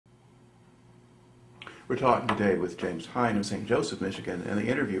We're talking today with James Heyn of St. Joseph, Michigan, and the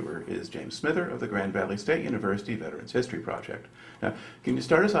interviewer is James Smither of the Grand Valley State University Veterans History Project. Now, can you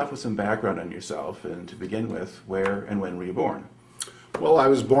start us off with some background on yourself, and to begin with, where and when were you born? Well, I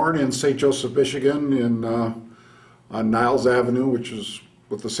was born in St. Joseph, Michigan, on Niles Avenue, which is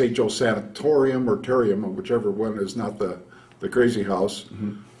with the St. Joe Sanatorium or Terium, whichever one is not the crazy house.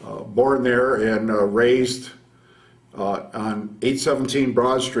 Born there and raised on 817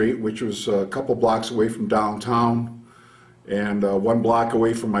 Broad Street, which was a couple blocks away from downtown, and 1 block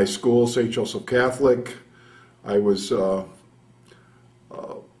away from my school, St. Joseph Catholic. I was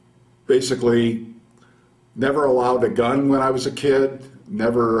basically never allowed a gun when I was a kid.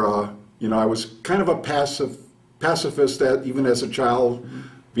 Never, I was kind of a pacifist even as a child,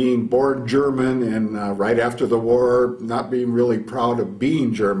 being born German and right after the war, not being really proud of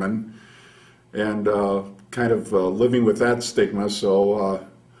being German, and kind of living with that stigma. So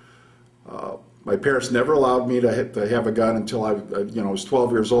my parents never allowed me to have a gun until I was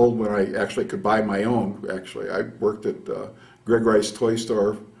 12 years old, when I actually could buy my own. Actually, I worked at Greg Rice Toy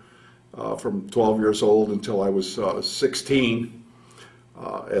Store from 12 years old until I was 16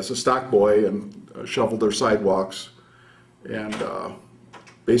 as a stock boy, and shoveled their sidewalks, and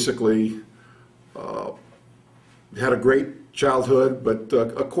basically had a great childhood, but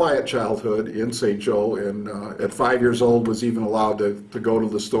a quiet childhood in St. Joe, and at 5 years old was even allowed to go to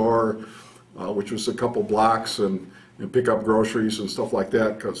the store, which was a couple blocks, and pick up groceries and stuff like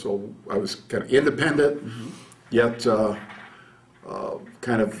that. So I was kind of independent, yet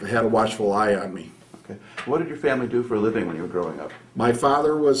kind of had a watchful eye on me. Okay. What did your family do for a living when you were growing up? My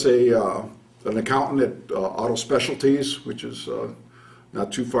father was an accountant at Auto Specialties, which is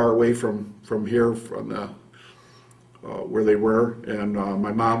not too far away from here, from where they were, and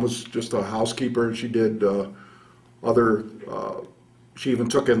my mom was just a housekeeper, and she did she even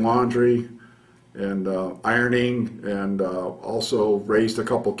took in laundry and ironing, and also raised a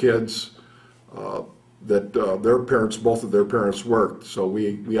couple kids that both of their parents worked. So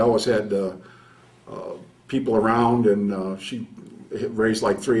we always had people around, and she raised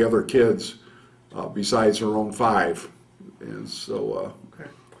like 3 other kids besides her own 5, and so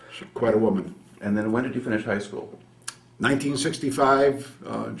okay. She's quite a woman. And then when did you finish high school? 1965,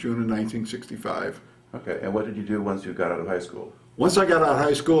 June of 1965. Okay, and what did you do once you got out of high school? Once I got out of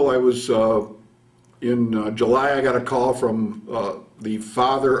high school, I was, in July, I got a call from the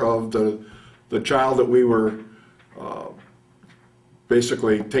father of the child that we were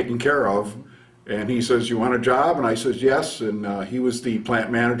basically taking care of, and he says, "You want a job?" And I says, "Yes," and he was the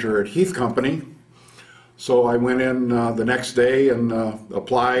plant manager at Heath Company. So I went in the next day and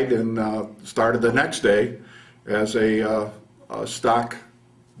applied, and started the next day as a stock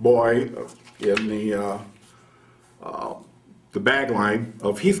boy in the bag line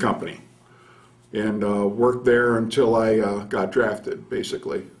of Heath Company, and worked there until I got drafted,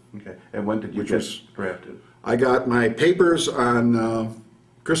 basically. Okay, and when did you get drafted? I got my papers on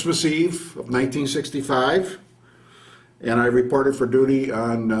Christmas Eve of 1965, and I reported for duty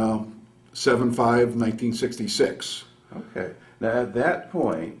on 7/5/1966. Okay. Now, at that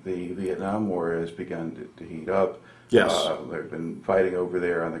point, the Vietnam War has begun to heat up. Yes. They've been fighting over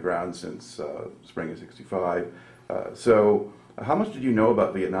there on the ground since spring of '65. So, how much did you know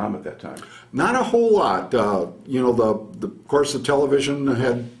about Vietnam at that time? Not a whole lot. Of course, the television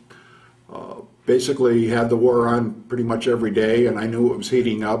had basically had the war on pretty much every day, and I knew it was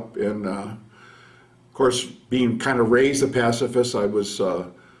heating up. And of course, being kind of raised a pacifist, I was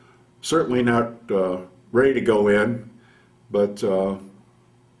certainly not ready to go in. But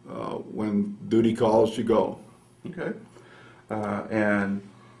when duty calls, you go. Okay. And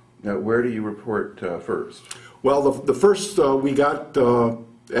now, where do you report first? Well, the first we got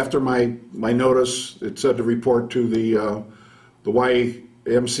after my notice, it said to report to the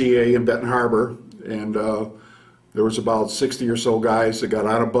YMCA in Benton Harbor, and there was about 60 or so guys that got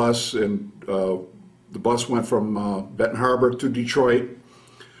on a bus, and the bus went from Benton Harbor to Detroit,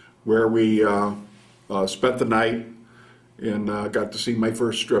 where we spent the night, and got to see my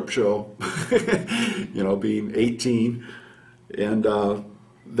first strip show, being 18. And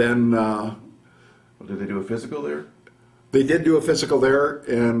then... did they do a physical there? They did do a physical there,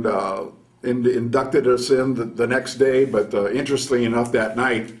 and inducted us in the next day, but interestingly enough, that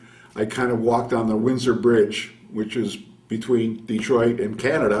night, I kind of walked on the Windsor Bridge, which is between Detroit and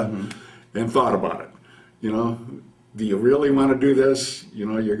Canada, and thought about it. Do you really want to do this?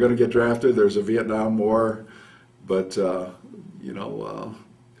 You're going to get drafted. There's a Vietnam War. But,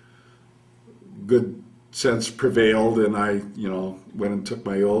 good sense prevailed, and I, went and took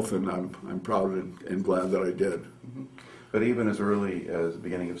my oath, and I'm proud and glad that I did. But even as early as the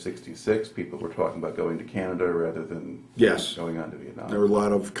beginning of '66, people were talking about going to Canada rather than Yes. going on to Vietnam. There were a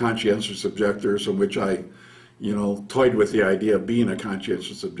lot of conscientious objectors, in which I, toyed with the idea of being a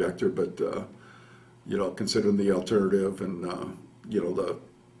conscientious objector, but, considering the alternative and,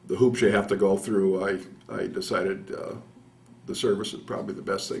 the hoops you have to go through, I decided the service is probably the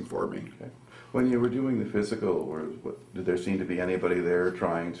best thing for me. Okay. When you were doing the physical, did there seem to be anybody there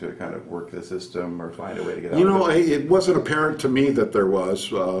trying to kind of work the system or find a way to get out of it? It wasn't apparent to me that there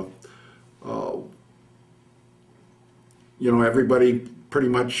was. Everybody pretty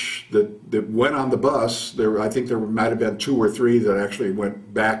much that went on the bus, I think there might have been 2 or 3 that actually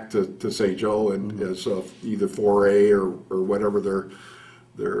went back to St. Joe and as either 4A or whatever their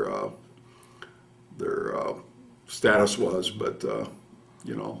status was, but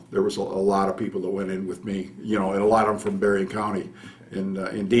there was a lot of people that went in with me, and a lot of them from Berrien County. And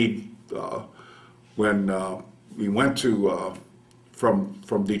indeed, when we went to,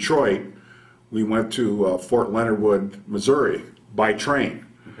 from Detroit, we went to Fort Leonard Wood, Missouri by train.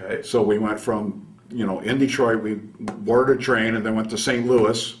 Okay. So we went from, in Detroit, we boarded a train and then went to St.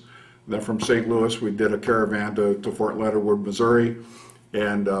 Louis. Then from St. Louis, we did a caravan to Fort Leonard Wood, Missouri,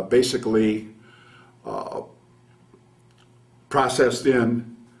 and basically processed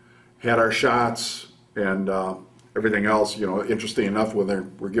in, had our shots, and everything else. Interesting enough, when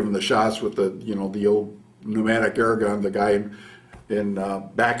we're given the shots with the old pneumatic air gun, the guy in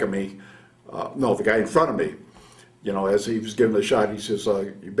back of me, no, the guy in front of me, as he was giving the shot, he says,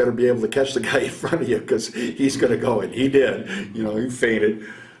 you better be able to catch the guy in front of you because he's going to go, and he did. He fainted.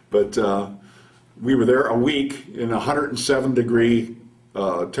 But we were there a week in 107-degree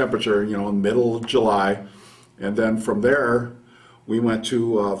temperature, in the middle of July. And then from there, we went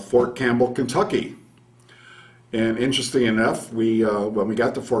to Fort Campbell, Kentucky. And interesting enough, when we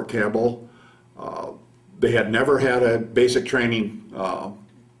got to Fort Campbell, they had never had a basic training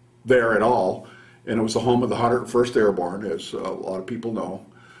there at all. And it was the home of the 101st Airborne, as a lot of people know.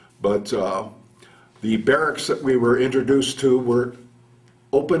 But the barracks that we were introduced to were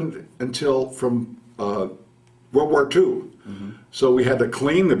opened until from World War II. Mm-hmm. So we had to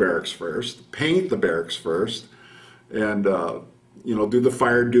clean the barracks first, paint the barracks first, and do the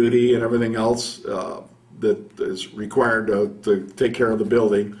fire duty and everything else that is required to take care of the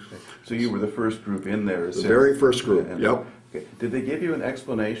building. So you were the first group in there? The very first group, yep. Okay. Did they give you an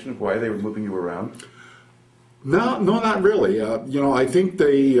explanation of why they were moving you around? No, not really. I think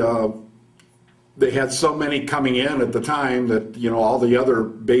they had so many coming in at the time that all the other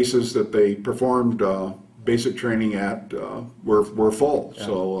bases that they performed basic training at were full, yeah.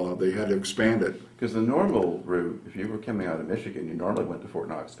 So they had to expand it. Because the normal route, if you were coming out of Michigan, you normally went to Fort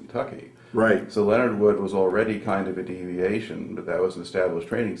Knox, Kentucky. Right. So Leonard Wood was already kind of a deviation, but that was an established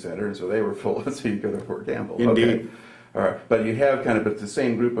training center, and so they were full, so you go to Fort Campbell. Indeed. Okay. All right. But you have kind of the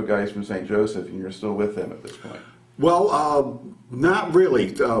same group of guys from St. Joseph, and you're still with them at this point. Well, not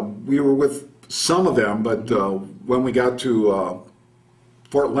really. We were with some of them, but when we got to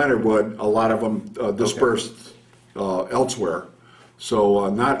Fort Leonard Wood, a lot of them dispersed elsewhere. So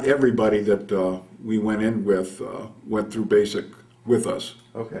not everybody that we went in with went through basic with us.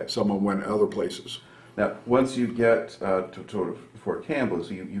 Okay. Some of them went other places. Now, once you get to Fort Campbell,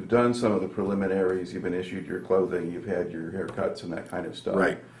 so you've done some of the preliminaries, you've been issued your clothing, you've had your haircuts and that kind of stuff.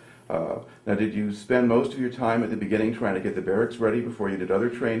 Right. Now, did you spend most of your time at the beginning trying to get the barracks ready before you did other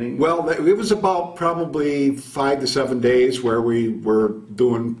training? Well, it was about probably 5 to 7 days where we were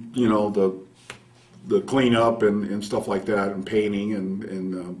doing, the cleanup and stuff like that, and painting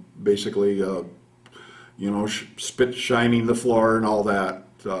and basically, spit shining the floor and all that.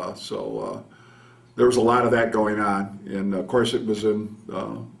 So there was a lot of that going on, and of course it was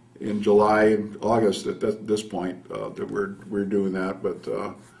in July and August at this point that we're doing that,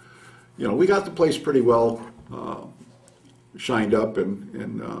 but. We got the place pretty well shined up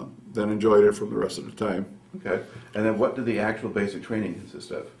and then enjoyed it from the rest of the time. Okay. And then what did the actual basic training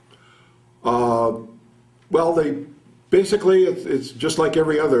consist of? Well, it's just like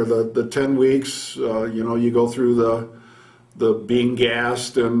every other. The 10 weeks, you go through the being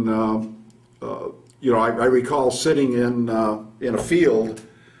gassed and, I recall sitting in a field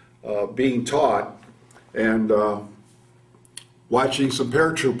being taught and watching some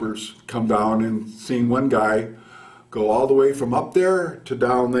paratroopers come down and seeing one guy go all the way from up there to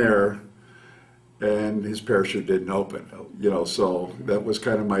down there, and his parachute didn't open. So that was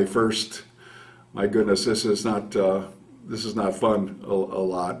kind of my first. My goodness, this is not fun a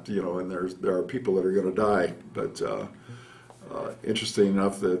lot. And there are people that are going to die. But interesting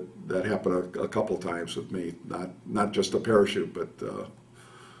enough that happened a couple times with me. Not just a parachute, but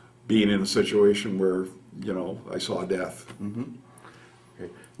being in a situation where, you know, I saw death. Mm-hmm.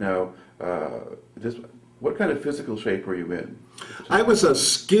 Okay. Now, just what kind of physical shape were you in? I was a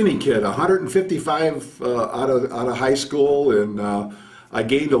skinny kid, 155 out of high school, and I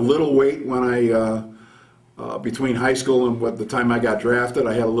gained a little weight when between high school and the time I got drafted.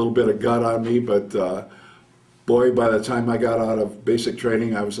 I had a little bit of gut on me, but boy, by the time I got out of basic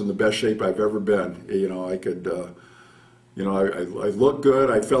training, I was in the best shape I've ever been. You know, I could, you know, I looked good,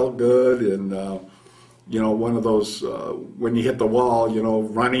 I felt good, and you know, one of those when you hit the wall, you know,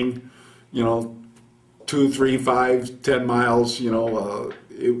 running, you know, 2, 3, 5, 10 miles, you know,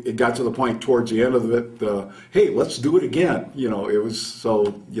 it got to the point towards the end of it, hey, let's do it again. You know, it was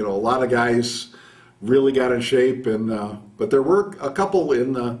so, you know, a lot of guys really got in shape, and but there were a couple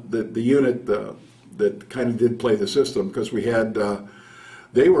in the unit that kind of did play the system, because we had,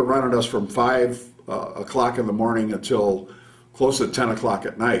 they were running us from 5 o'clock in the morning until close to 10 o'clock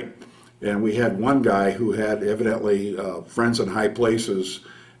at night. And we had one guy who had evidently friends in high places,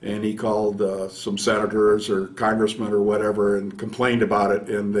 and he called some senators or congressmen or whatever and complained about it,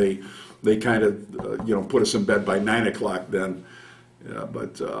 and they kind of you know, put us in bed by 9 o'clock then.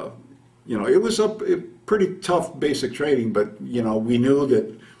 But you know, it was a pretty tough basic training, but you know, we knew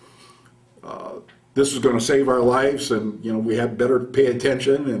that this was going to save our lives, and you know, we had better pay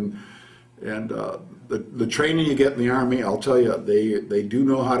attention, and the training you get in the Army, I'll tell you, they do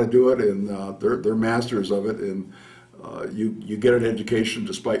know how to do it, and they're masters of it, and you get an education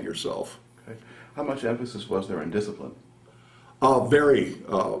despite yourself. Okay. How much emphasis was there on discipline? Very.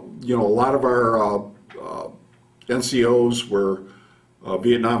 You know, a lot of our NCOs were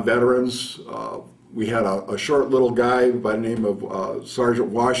Vietnam veterans. We had a short little guy by the name of Sergeant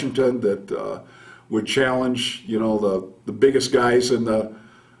Washington that would challenge, you know, the biggest guys in the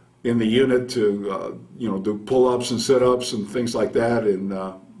unit to you know, do pull-ups and sit-ups and things like that. And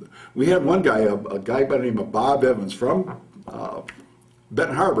we had one guy, a guy by the name of Bob Evans from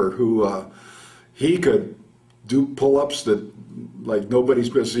Benton Harbor, who he could do pull-ups that like nobody's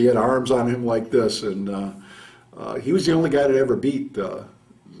business. He had arms on him like this, and he was the only guy that ever beat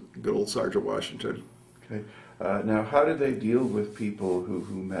good old Sergeant Washington. Okay. Now, how did they deal with people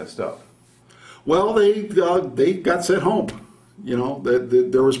who messed up? Well, they got sent home. You know,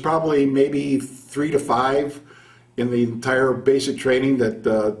 there was probably maybe 3 to 5 in the entire basic training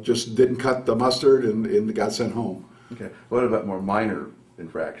that just didn't cut the mustard and got sent home. Okay. What about more minor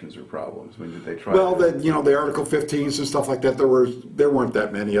infractions or problems? I mean, did they try? Well, you know, the Article 15s and stuff like that. There weren't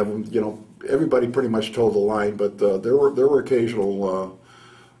that many of them. You know, everybody pretty much toed the line, but there were occasional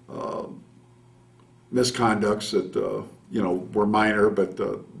misconducts that you know, were minor, but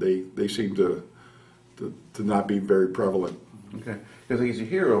they seemed to not be very prevalent. Okay, because you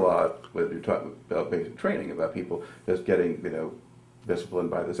hear a lot when you're talking about basic training about people just getting, you know,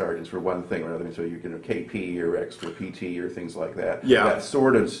 disciplined by the sergeants for one thing or another. So you know, KP or extra PT or things like that. Yeah, that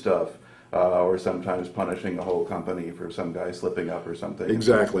sort of stuff, or sometimes punishing a whole company for some guy slipping up or something.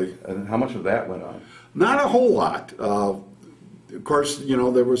 Exactly. And how much of that went on? Not a whole lot. Of course, you know,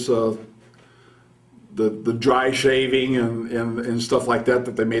 there was the dry shaving and stuff like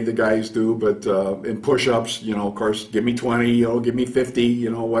that they made the guys do, but in push-ups, you know, of course, give me 20, you know, give me 50, you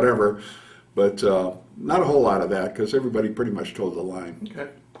know, whatever. But not a whole lot of that, because everybody pretty much toed the line. Okay.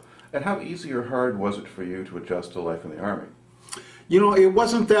 And how easy or hard was it for you to adjust to life in the Army? You know, it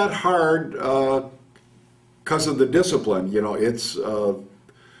wasn't that hard because of the discipline. You know, it's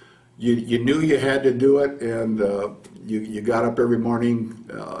you knew you had to do it, and you got up every morning,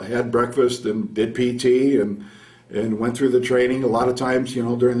 had breakfast, and did PT, and went through the training. A lot of times, you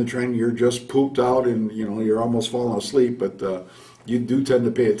know, during the training, you're just pooped out, and you know, you're almost falling asleep. But you do tend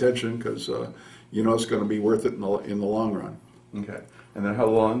to pay attention, because you know it's going to be worth it in the long run. Okay. And then how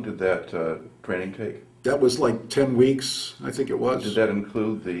long did that training take? That was like 10 weeks, I think it was. Did that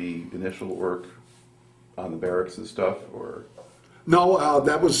include the initial work on the barracks and stuff, or? No,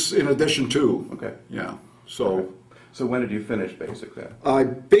 that was in addition to. Okay. Yeah. So. Okay. So when did you finish basic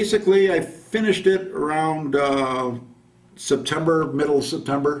then? Basically, I finished it around September, middle of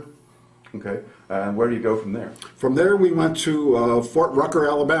September. Okay. And where do you go from there? From there, we went to Fort Rucker,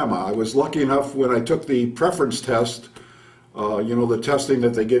 Alabama. I was lucky enough when I took the preference test, you know, the testing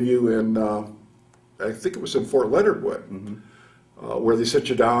that they give you in, I think it was in Fort Leonard Wood, where they sit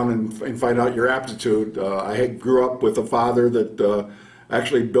you down and find out your aptitude. I grew up with a father that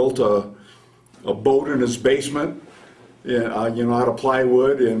actually built a boat in his basement, you know, out of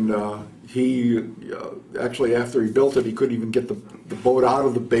plywood, and he actually, after he built it, he couldn't even get the boat out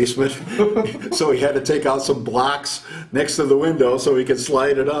of the basement, so he had to take out some blocks next to the window so he could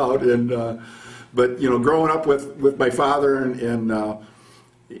slide it out. And but you know, growing up with my father and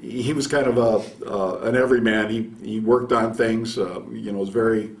he was kind of an everyman. He worked on things, you know, was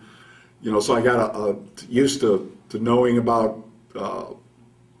very, you know, so I got used to knowing about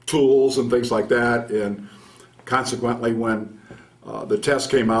tools and things like that, and consequently when the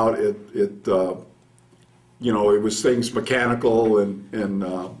test came out, you know, it was things mechanical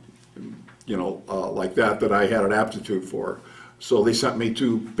and you know, like that I had an aptitude for. So they sent me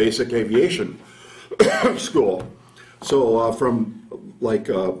to basic aviation school. So from like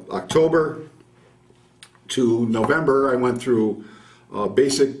October to November, I went through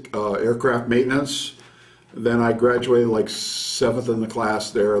basic aircraft maintenance. Then I graduated like 7th in the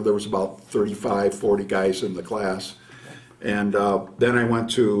class there. There was about 35, 40 guys in the class. And then I went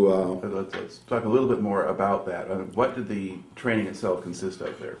to... Let's talk a little bit more about that. What did the training itself consist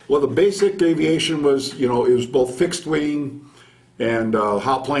of there? Well, the basic aviation was, you know, it was both fixed wing and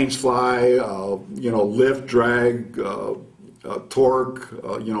how planes fly, you know, lift, drag, torque,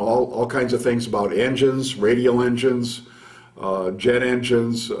 you know, all kinds of things about engines, radial engines, jet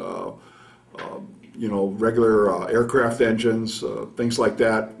engines, you know, regular aircraft engines, things like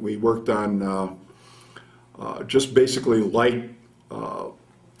that. We worked on just basically light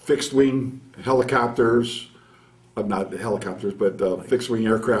fixed wing helicopters, not helicopters, but fixed wing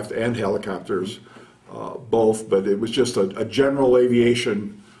aircraft and helicopters, both. But it was just a general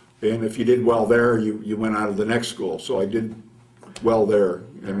aviation, and if you did well there, you went on to the next school. So I did well there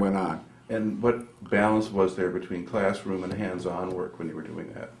and went on. And what balance was there between classroom and hands-on work when you were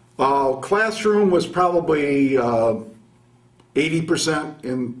doing that? Classroom was probably 80%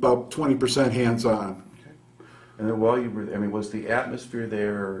 and about 20% hands-on. And then while you were, I mean, was the atmosphere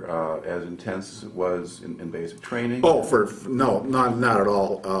there as intense as it was in basic training? Oh, no, not at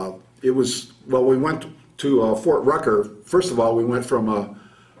all. It was, well, we went to Fort Rucker. First of all, we went from a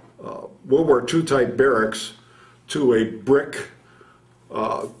World War II type barracks to a brick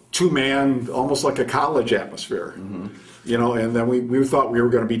two-man, almost like a college atmosphere. Mm-hmm. You know, and then we thought we were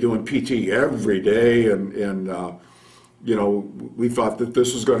going to be doing PT every day, and you know, we thought that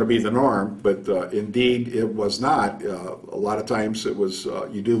this was going to be the norm, but indeed it was not. A lot of times it was,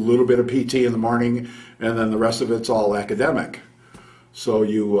 you do a little bit of PT in the morning, and then the rest of it's all academic. So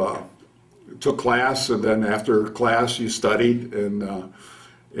you took class, and then after class you studied and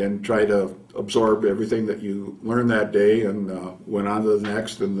tried to absorb everything that you learned that day, and went on to the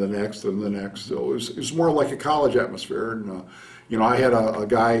next and the next and the next. So it was more like a college atmosphere. And you know, I had a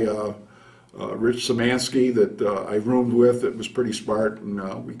guy, Rich Szymanski, that I roomed with, that was pretty smart,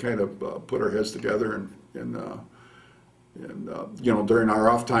 and we kind of put our heads together, and you know, during our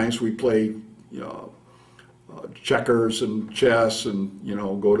off times we play, you know, checkers and chess, and you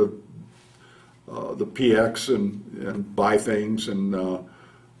know, go to the PX and buy things, and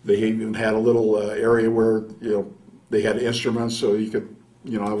they even had a little area where, you know, they had instruments, so you could,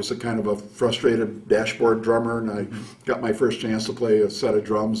 you know, I was a kind of a frustrated dashboard drummer, and I got my first chance to play a set of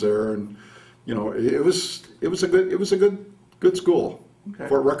drums there, and you know, it was a good school. Okay.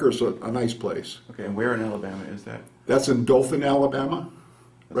 Fort Rucker's a nice place. Okay, and where in Alabama is that? That's in Dothan, Alabama,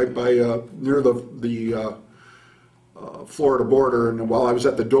 right by near the Florida border. And while I was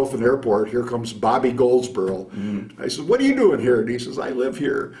at the Dothan airport, here comes Bobby Goldsboro. Mm-hmm. I said, "What are you doing here?" And he says, "I live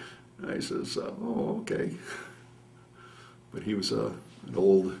here." And I says, "Oh, okay." But he was an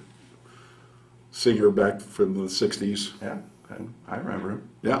old singer back from the '60s. Yeah, I remember him.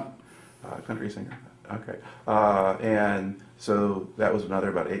 Yeah. Country singer. Okay. And so that was another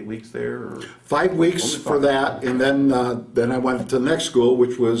about 8 weeks there? Or 5 weeks for that, and then I went to the next school,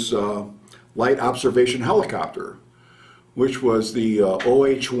 which was Light Observation Helicopter, which was the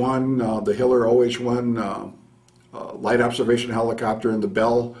OH-1, the Hiller OH-1 Light Observation Helicopter, and the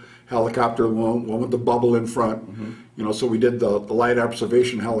Bell helicopter, one with the bubble in front. Mm-hmm. You know, so we did the Light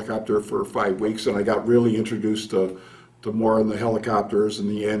Observation Helicopter for 5 weeks, and I got really introduced to more on the helicopters and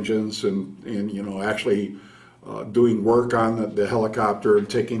the engines, and you know, actually doing work on the helicopter and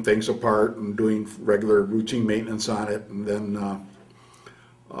taking things apart and doing regular routine maintenance on it. And then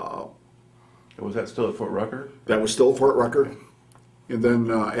was that still at Fort Rucker? That was still at Fort Rucker. And then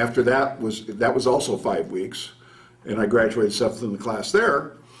after that was also 5 weeks, and I graduated 7th in the class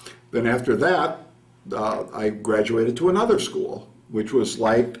there. Then after that, I graduated to another school, which was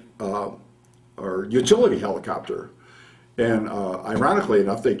light or utility helicopter. And ironically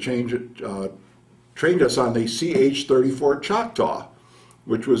enough, they trained us on the CH-34 Choctaw,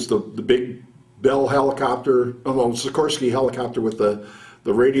 which was the big Bell helicopter, Sikorsky helicopter with the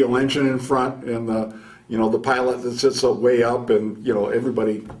radial engine in front, and you know, the pilot that sits way up, and you know,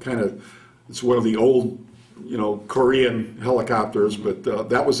 everybody kind of, it's one of the old, you know, Korean helicopters, but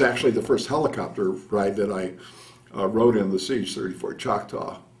that was actually the first helicopter ride that I rode in the siege-34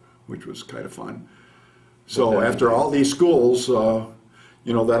 Choctaw, which was kind of fun. So after all these schools,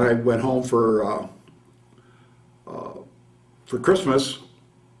 you know, then I went home for Christmas,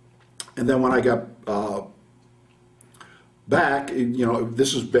 and then when I got back, you know,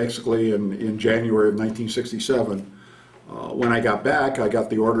 this is basically in January of 1967. When I got back, I got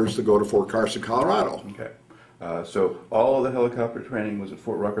the orders to go to Fort Carson, Colorado. Okay. So all of the helicopter training was at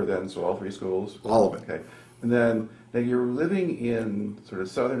Fort Rucker then, so all 3 schools? All of it. Okay. And then now you're living in sort of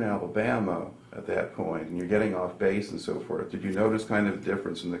southern Alabama at that point, and you're getting off base and so forth. Did you notice kind of a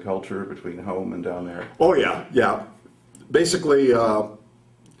difference in the culture between home and down there? Oh, yeah, yeah. Basically, I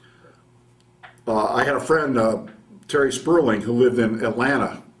had a friend, Terry Sperling, who lived in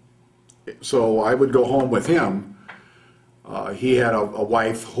Atlanta. So I would go home with him. He had a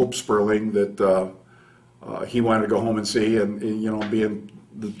wife, Hope Sperling, that he wanted to go home and see, and you know, being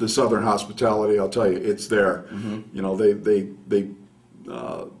the Southern hospitality, I'll tell you, it's there. You know, they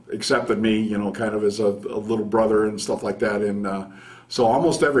accepted me, you know, kind of as a little brother and stuff like that, and so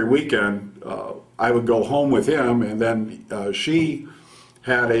almost every weekend I would go home with him, and then she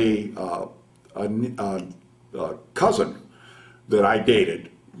had a cousin that I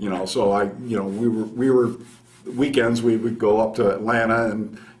dated, you know, so you know, we were weekends we would go up to Atlanta,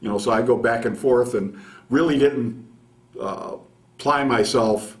 and you know, so I go back and forth, and really didn't ply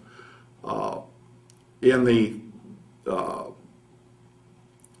myself in the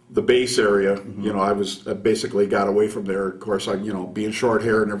base area. You know, I basically got away from there. Of course, you know, being short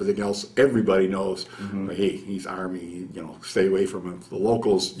hair and everything else, everybody knows, hey, he's Army, you know, stay away from him. The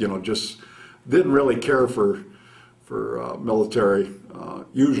locals, you know, just didn't really care for military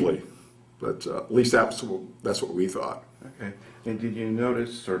usually, but at least that's what we thought. Okay. And did you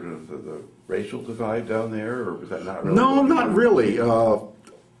notice sort of the racial divide down there, or was that not really? No, not really.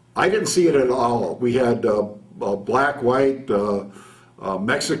 I didn't see it at all. We had black, white,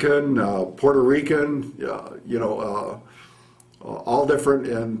 Mexican, Puerto Rican, you know, all different,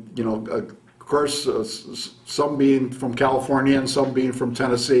 and you know, of course, some being from California and some being from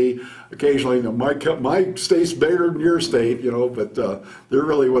Tennessee. Occasionally, you know, my state's bigger than your state, you know, but there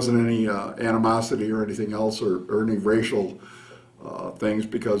really wasn't any animosity or anything else, or any racial things,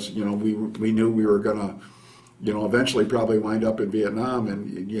 because you know, we knew we were gonna, you know, eventually probably wind up in Vietnam,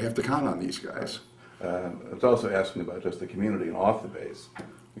 and you have to count on these guys. I was also asking about just the community and off the base,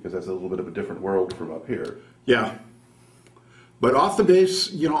 because that's a little bit of a different world from up here. Yeah. But off the base,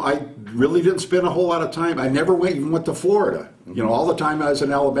 you know, I really didn't spend a whole lot of time. I never even went to Florida. You know, all the time I was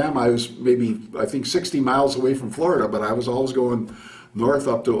in Alabama, I was maybe, I think, 60 miles away from Florida, but I was always going north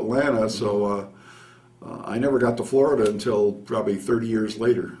up to Atlanta, so I never got to Florida until probably 30 years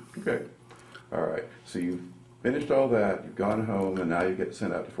later. Okay. All right. So you've finished all that, you've gone home, and now you get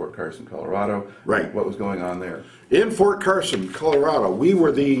sent out to Fort Carson, Colorado. Right. What was going on there? In Fort Carson, Colorado, we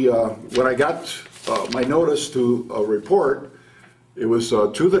were when I got my notice to report, it was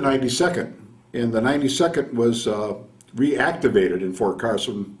to the 92nd, and the 92nd was reactivated in Fort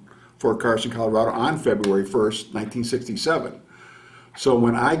Carson, Colorado on February 1st, 1967. So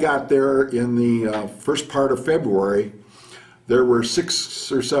when I got there in the first part of February, there were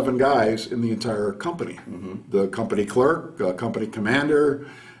 6 or 7 guys in the entire company. The company clerk, company commander,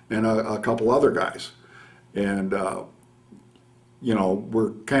 and a couple other guys. And, you know,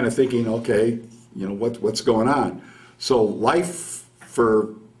 we're kind of thinking, okay, you know, what's going on? So life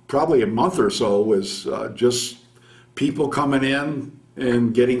for probably a month or so was just people coming in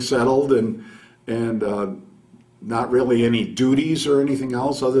and getting settled, and not really any duties or anything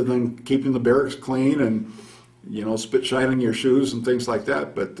else other than keeping the barracks clean and, you know, spit shining your shoes and things like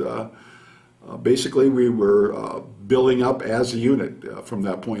that. But basically we were building up as a unit from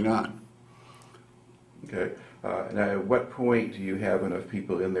that point on. Okay. Now, at what point do you have enough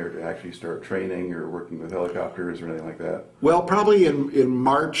people in there to actually start training or working with helicopters or anything like that? Well, probably in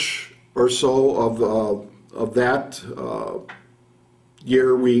March or so of that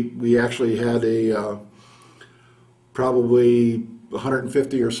year, we actually had probably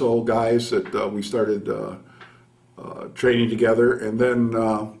 150 or so guys that we started training together, and then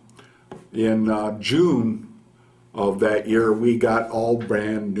in June of that year, we got all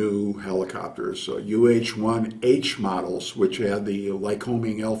brand new helicopters, UH-1H models, which had the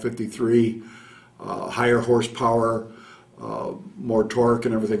Lycoming L-53, higher horsepower, more torque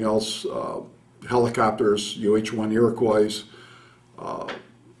and everything else, helicopters, UH-1 Iroquois,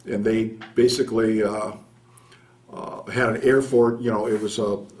 and they basically had an air fort. You know, it was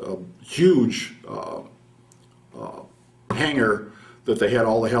a huge hangar that they had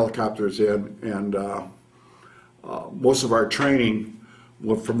all the helicopters in, and most of our training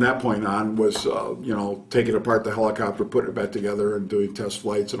well, from that point on was, you know, taking apart the helicopter, putting it back together, and doing test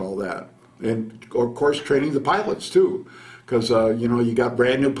flights and all that. And, of course, training the pilots, too. Because, you know, you got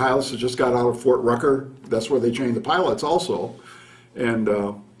brand new pilots that just got out of Fort Rucker. That's where they trained the pilots also. And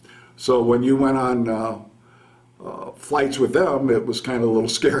so when you went on flights with them, it was kind of a little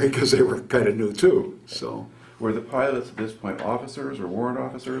scary because they were kind of new, too. So. Were the pilots at this point officers or warrant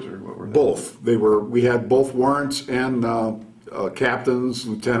officers, or what were they? Both. They were. We had both warrants and captains,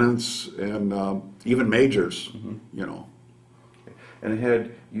 lieutenants, and even majors. Mm-hmm. You know. And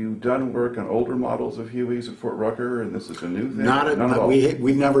had you done work on older models of Hueys at Fort Rucker, and this is a new thing? None at all.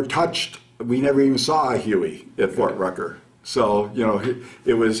 We never touched. We never even saw a Huey at Fort Rucker. So, you know,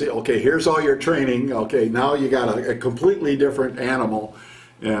 it was, okay, here's all your training. Okay, now you got a completely different animal,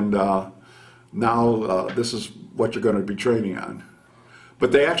 and now this is what you're going to be training on.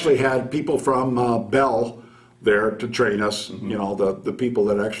 But they actually had people from Bell there to train us, mm-hmm. you know, the people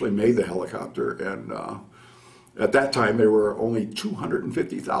that actually made the helicopter. And at that time, they were only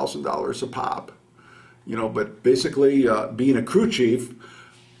 $250,000 a pop. You know, but basically, being a crew chief,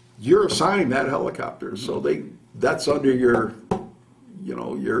 you're assigned that helicopter. So that's under your, you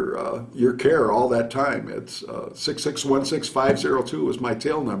know, your care all that time. It's 6616502 was my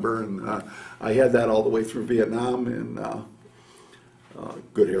tail number, and I had that all the way through Vietnam, and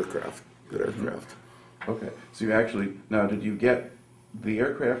good aircraft. Okay, so you actually, now did you get the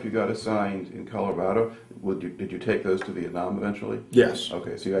aircraft you got assigned in Colorado, did you take those to Vietnam eventually? Yes.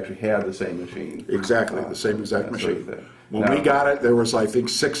 Okay, so you actually had the same machine. Exactly, the same exact machine. Sort of when we got it, there was, I think,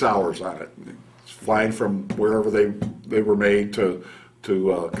 6 hours on it. Flying from wherever they were made to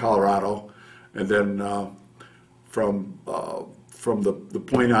Colorado, and then from the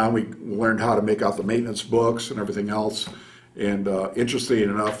point on, we learned how to make out the maintenance books and everything else. And interestingly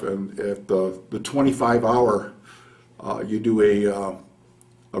enough, and at the 25-hour, you do a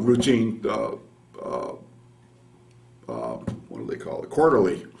routine, what do they call it,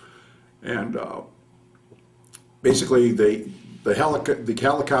 quarterly, and basically the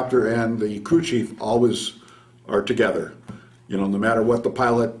helicopter and the crew chief always are together. You know, no matter what the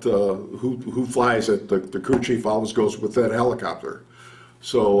pilot who flies it, the crew chief always goes with that helicopter.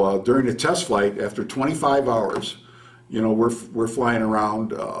 So during the test flight, after 25 hours, you know, we're flying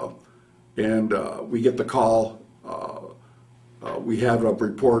around, and we get the call. We have a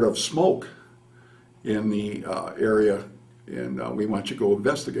report of smoke in the area, and we want you to go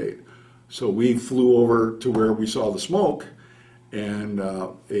investigate. So we flew over to where we saw the smoke, and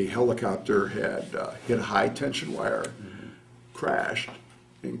a helicopter had hit a high tension wire, mm-hmm. crashed,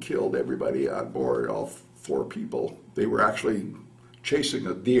 and killed everybody on board, all 4 people. They were actually chasing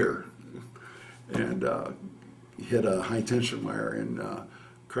a deer, and hit a high tension wire and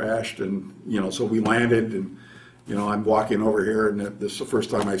crashed. And, you know, so we landed, and, you know, I'm walking over here, and this is the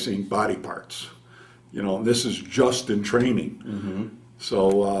first time I've seen body parts. You know, and this is just in training. Mm-hmm.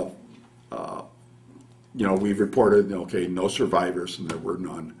 So, you know, we've reported, okay, no survivors, and there were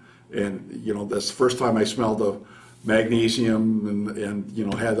none. And, you know, that's the first time I smelled the magnesium and you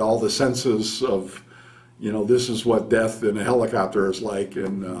know, had all the senses of, you know, this is what death in a helicopter is like,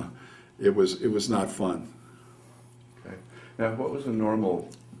 and it was not fun. Okay. Now, what was a normal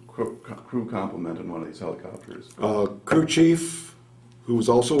crew complement in one of these helicopters? Crew chief, who was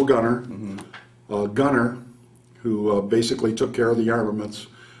also a gunner, mm-hmm. Gunner, who basically took care of the armaments,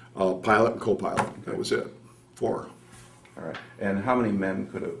 pilot and co-pilot. Okay. That was it. 4. All right. And how many men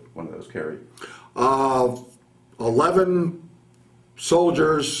could one of those carry? 11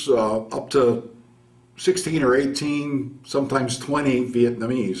 soldiers, up to 16 or 18, sometimes 20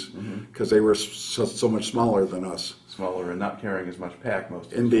 Vietnamese, because mm-hmm. they were so much smaller than us. Smaller and not carrying as much pack most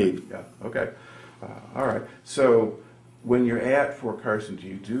of the Indeed. time. Yeah. Okay. All right. So when you're at Fort Carson, do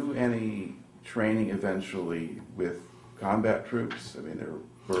you do any training eventually with combat troops? I mean, there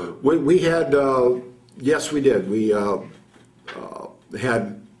were... We had, yes, we did. We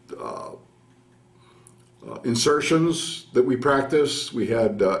had insertions that we practiced. We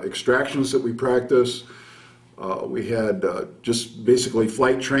had extractions that we practiced. We had just basically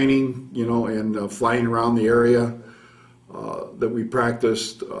flight training, you know, and flying around the area that we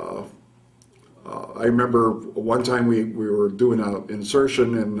practiced. I remember one time we were doing an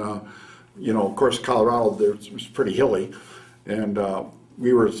insertion, and you know, of course, Colorado it was pretty hilly, and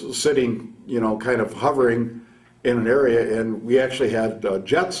we were sitting, you know, kind of hovering in an area, and we actually had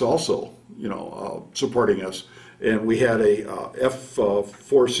jets also, you know, supporting us, and we had a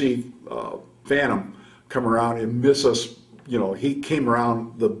F-4C Phantom come around and miss us. You know, he came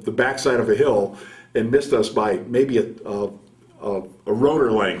around the backside of a hill and missed us by maybe a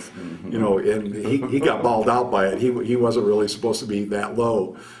rotor length, mm-hmm. you know, and he got balled out by it. He wasn't really supposed to be that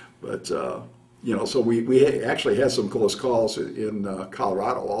low, but you know, so we actually had some close calls in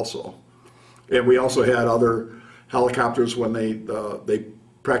Colorado also, and we also had other helicopters when they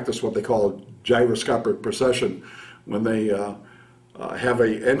practice what they call gyroscopic precession, when they have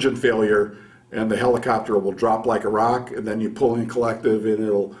a engine failure and the helicopter will drop like a rock, and then you pull in collective and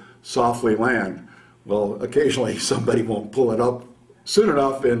it'll softly land. Well, occasionally somebody won't pull it up soon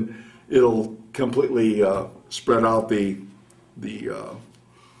enough, and it'll completely spread out the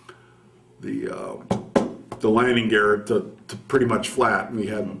landing gear to pretty much flat. And we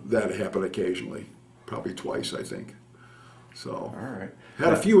had that happen occasionally, probably twice, I think. So, all right.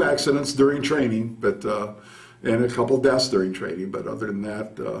 Had a few accidents during training, but and a couple deaths during training, but other than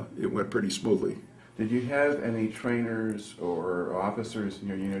that, it went pretty smoothly. Did you have any trainers or officers in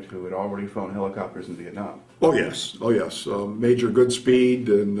your unit who had already flown helicopters in Vietnam? Oh yes, oh yes. Major Goodspeed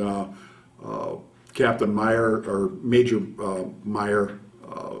and Captain Meyer, or Major Meyer,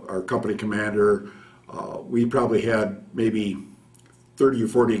 our company commander. We probably had maybe 30 or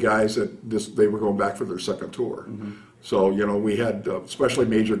 40 guys that they were going back for their second tour. Mm-hmm. So, you know, we had, especially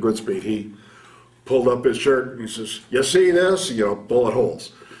Major Goodspeed, he pulled up his shirt and he says, "You see this? You know, bullet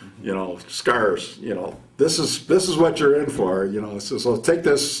holes, you know, scars, you know, this is what you're in for, you know, so take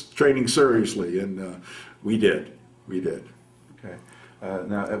this training seriously." And we did. Okay.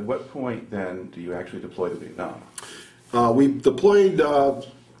 Now, at what point then do you actually deploy to Vietnam? We deployed,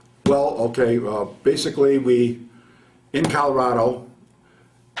 basically we, in Colorado,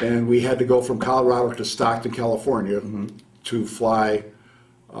 and we had to go from Colorado to Stockton, California, mm-hmm. to fly,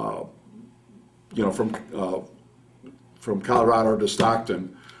 you know, from Colorado to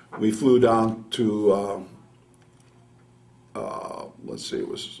Stockton. We flew down to, let's see, it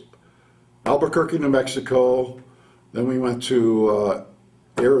was Albuquerque, New Mexico. Then we went to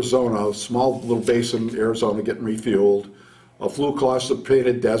Arizona, a small little base in Arizona, getting refueled. Flew across the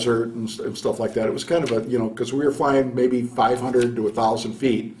painted desert and stuff like that. It was kind of a, you know, because we were flying maybe 500 to 1,000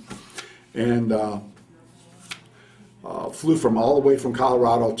 feet, and flew from all the way from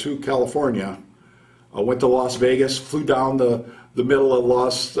Colorado to California. Went to Las Vegas, flew down the middle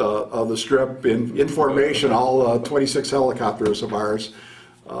of the strip in formation, all 26 helicopters of ours.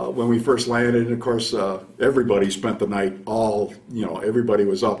 When we first landed, and of course everybody spent the night, you know, everybody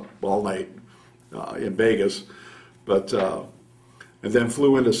was up all night in Vegas. But and then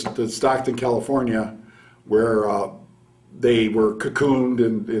flew into Stockton, California, where they were cocooned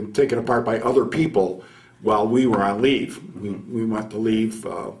and taken apart by other people while we were on leave. We went to leave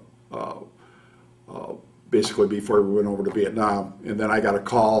basically before we went over to Vietnam, and then I got a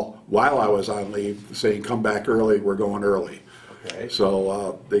call while I was on leave saying, "Come back early, we're going early." Okay.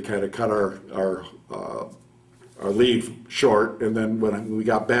 So they kind of cut our leave short, and then when we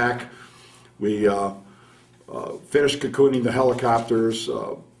got back, we finished cocooning the helicopters.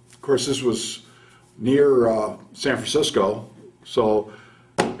 Of course, this was near San Francisco, so,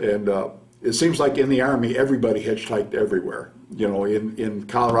 and it seems like in the Army, everybody hitchhiked everywhere. You know, in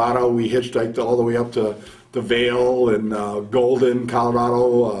Colorado, we hitchhiked all the way up to Vail and Golden,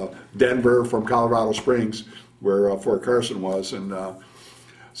 Colorado, Denver from Colorado Springs, where Fort Carson was. And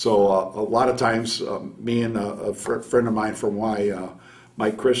so a lot of times, me and a friend of mine from Y,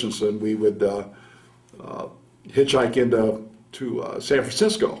 Mike Christensen, we would hitchhike into San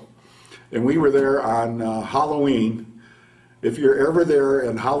Francisco, and we were there on Halloween. If you're ever there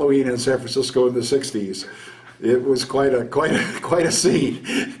on Halloween in San Francisco in the '60s, it was quite a scene.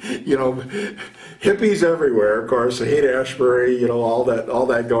 You know, hippies everywhere, of course. Haight-Ashbury, you know, all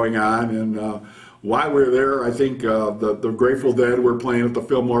that going on. And while we were there, I think the Grateful Dead were playing at the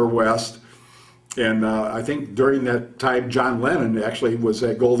Fillmore West. And I think during that time, John Lennon actually was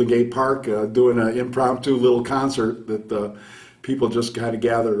at Golden Gate Park doing an impromptu little concert that people just kind of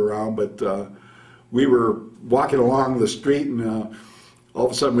gathered around. But we were walking along the street, and all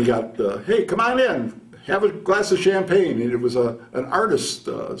of a sudden we got, "Hey, come on in, have a glass of champagne." And it was an artist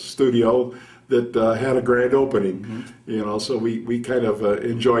studio that had a grand opening. Mm-hmm. You know, so we kind of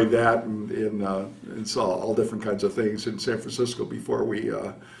enjoyed that and saw all different kinds of things in San Francisco before we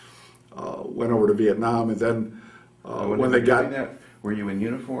went over to Vietnam. And then when they got that, were you in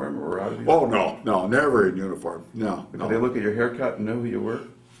uniform or out of uniform? Oh no, never in uniform. No. Did they look at your haircut and know who you were?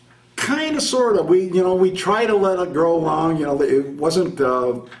 Kind of, sort of. We try to let it grow along. You know, it wasn't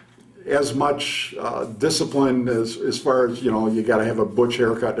as much discipline as far as, you know, you got to have a butch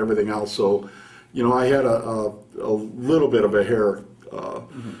haircut and everything else. So, you know, I had a little bit of a hair,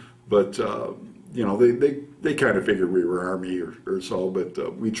 but you know, they kind of figured we were Army or so,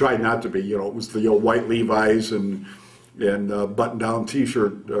 but we tried not to be. You know, it was the old white Levi's and and button-down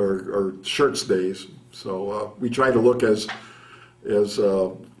T-shirt or shirts days. So we try to look as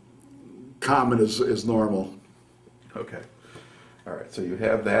common as normal. Okay. All right. So you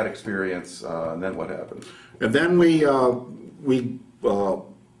have that experience, and then what happens? And then we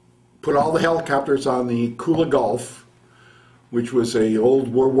put all the helicopters on the Kula Gulf, which was a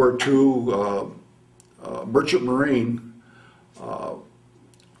old World War II merchant marine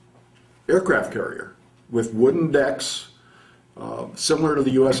aircraft carrier with wooden decks, similar to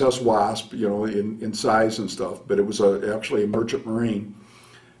the USS Wasp, you know, in size and stuff, but it was actually a merchant marine.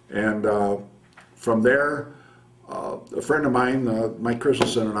 And from there, a friend of mine, Mike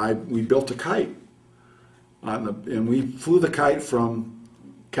Christensen, and I, we built a kite. And we flew the kite from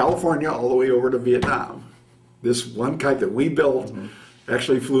California all the way over to Vietnam. This one kite that we built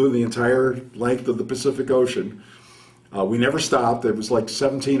actually flew the entire length of the Pacific Ocean. We never stopped. It was like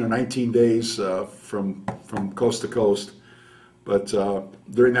 17 or 19 days from coast to coast. But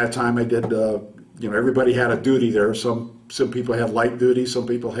during that time, I did, you know, everybody had a duty there. Some people had light duty, some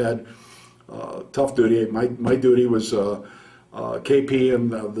people had tough duty. My duty was KP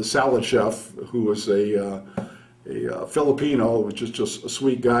and the salad chef, who was a Filipino, which is just a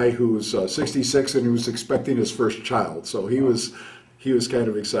sweet guy who was 66 and he was expecting his first child. So he was kind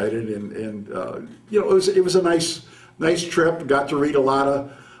of excited, and you know, it was a nice trip. Got to read a lot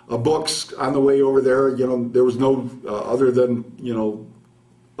of books on the way over there. You know, there was no other than, you know,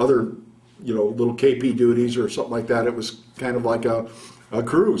 other, you know, little KP duties or something like that. It was kind of like a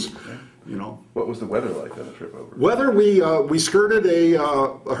cruise. Okay. You know. What was the weather like on the trip over? Weather, we skirted a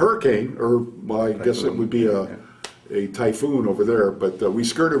hurricane, or well, I guess it would be a typhoon over there, but we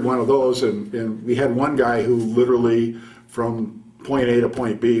skirted one of those, and we had one guy who literally from point A to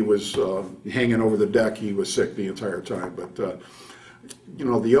point B was hanging over the deck. He was sick the entire time. But you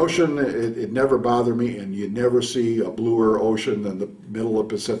know, the ocean, it never bothered me, and you never see a bluer ocean than the middle of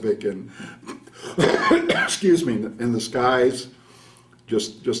Pacific, and excuse me, and the skies,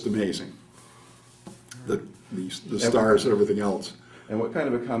 just amazing. The stars and everything else. And what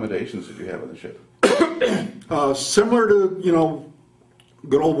kind of accommodations did you have on the ship? Similar to, you know,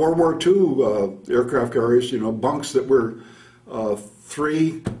 good old World War II aircraft carriers, you know, bunks that were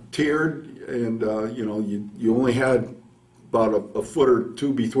 3-tiered, and you know, you only had about a foot or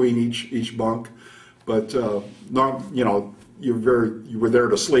two between each bunk, but not, you know, you were there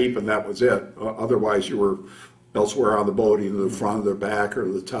to sleep and that was it. Otherwise, you were elsewhere on the boat, either the front or the back or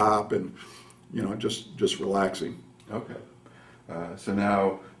the top, and you know, just relaxing. Okay. So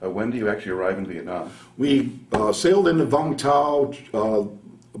now, when do you actually arrive in Vietnam? We sailed into Vung Tau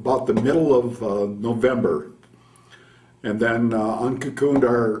about the middle of November, and then uncocooned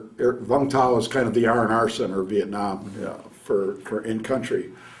Vung Tau is kind of the R&R center of Vietnam for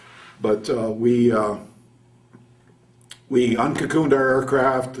in-country. But we uncocooned our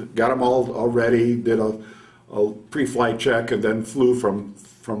aircraft, got them all ready, did a pre-flight check, and then flew from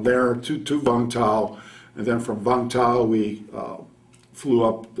there to Vung Tau. And then from Vung Tau, we flew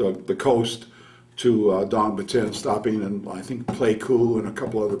up the coast to Dong Batin, stopping in, I think, Pleiku and a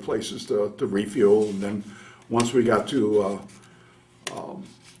couple other places to refuel. And then once we got to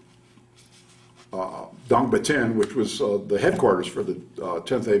Dong Batin, which was the headquarters for the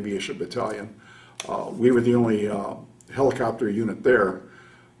 10th Aviation Battalion, we were the only helicopter unit there.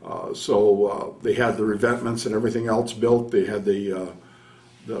 So they had the revetments and everything else built. They had the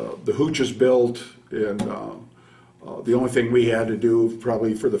hooches built, and the only thing we had to do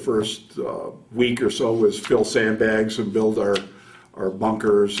probably for the first week or so was fill sandbags and build our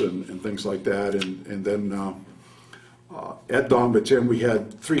bunkers and things like that. And then at Dong Batin, we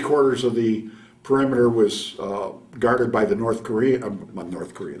had 3/4 of the perimeter was guarded by the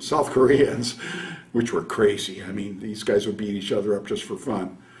South Koreans, which were crazy. I mean, these guys would beat each other up just for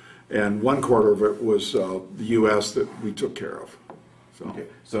fun. And 1/4 of it was the U.S. that we took care of. Okay.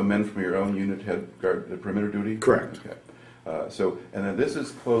 So men from your own unit had guard the perimeter duty? Correct. Okay. And then this is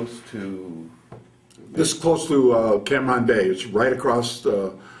close to? This is close to Cam Ranh Bay. It's right across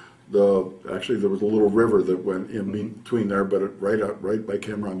actually there was a little river that went in between there, but right by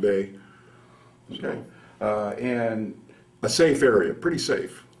Cam Ranh Bay. Okay. And a safe area, pretty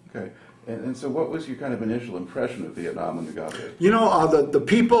safe. Okay. And so what was your kind of initial impression of Vietnam when you got there? You know, the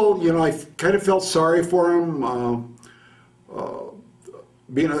people, you know, I kind of felt sorry for them.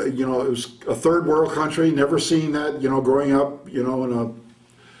 Being you know, it was a third world country, never seen that, you know, growing up, you know, in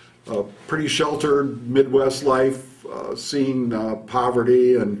a pretty sheltered Midwest life, seeing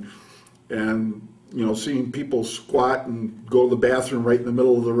poverty and you know, seeing people squat and go to the bathroom right in the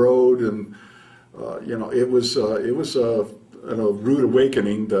middle of the road, and you know, it was a rude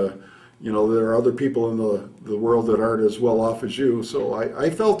awakening to you know, there are other people in the world that aren't as well off as you. So I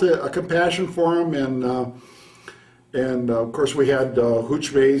felt a compassion for them, and of course we had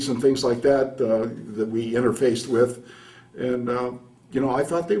hooch maids and things like that that we interfaced with, and you know, I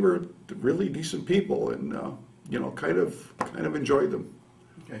thought they were really decent people, and you know, kind of enjoyed them.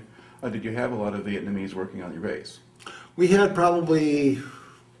 Okay. Did you have a lot of Vietnamese working on your base? We had probably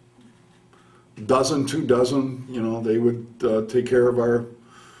a dozen, 2 dozen. You know, they would take care of our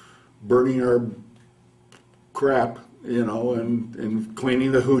burning our crap, you know, and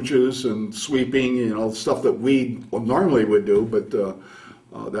cleaning the hooches and sweeping, you know, stuff that we normally would do, but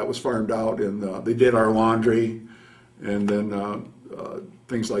that was farmed out, and they did our laundry, and then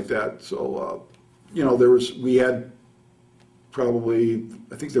things like that. So, you know, we had probably,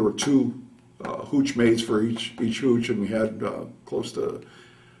 I think there were 2 hooch maids for each hooch, and we had close to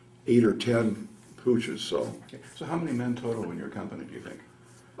 8 or 10 hooches. So, okay. So how many men total in your company, do you think?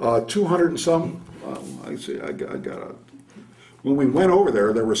 200 and some. I see. I got. When we went over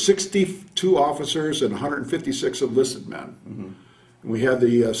there, there were 62 officers and 156 enlisted men. Mm-hmm. And we had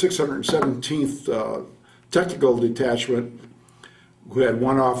the 617th Technical Detachment, who had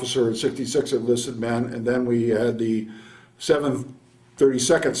 1 officer and 66 enlisted men, and then we had the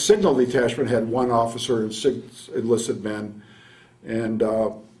 732nd Signal Detachment, had 1 officer and 6 enlisted men. And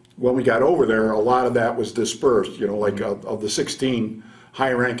when we got over there, a lot of that was dispersed. You know, like of the 16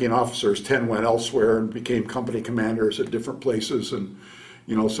 high-ranking officers, 10 went elsewhere and became company commanders at different places, and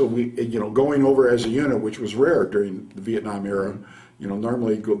you know, so we, you know, going over as a unit, which was rare during the Vietnam era. You know,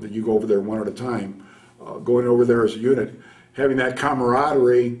 normally you go over there one at a time. Going over there as a unit, having that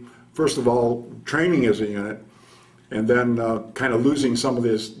camaraderie, first of all, training as a unit, and then kind of losing some of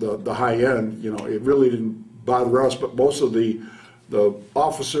the high end. You know, it really didn't bother us, but most of the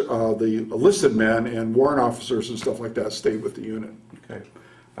officer, the enlisted men and warrant officers and stuff like that stayed with the unit. Okay.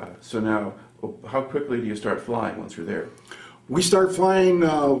 So now, how quickly do you start flying once you're there? We start flying,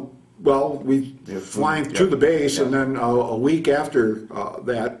 well, flying to the base, and then a week after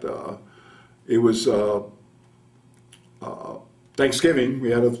that, it was Thanksgiving.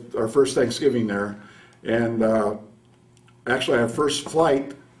 We had our first Thanksgiving there, and actually our first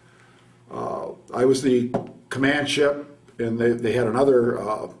flight, I was the command ship, and they had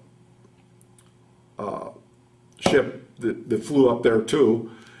another ship that flew up there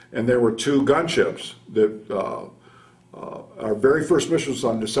too, and there were 2 gunships. That our very first mission was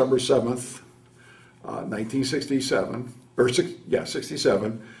on December 7th, 1967, or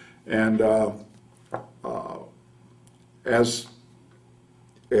 67, and as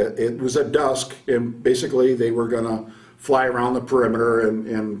it was at dusk, and basically they were going to fly around the perimeter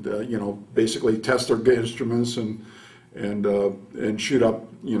and you know, basically test their instruments and shoot up,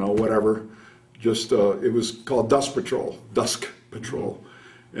 you know, whatever. Just it was called dusk patrol,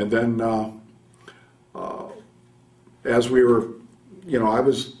 and then as we were, you know, I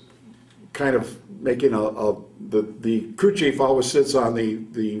was kind of making the crew chief always sits on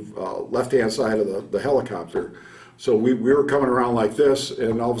the left hand side of the helicopter, so we were coming around like this,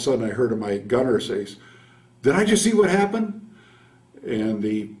 and all of a sudden I heard my gunner say, "Did I just see what happened?" And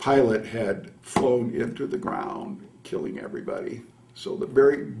the pilot had flown into the ground, killing everybody. So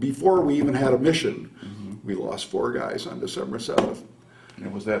before we even had a mission, we lost 4 guys on December 7th.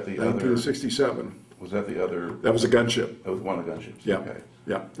 And was that the 1967. Was that the other? That was a gunship. That was one of the gunships. Yeah. Okay.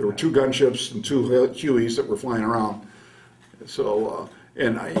 Yeah. There were 2 gunships and 2 Hueys that were flying around. So,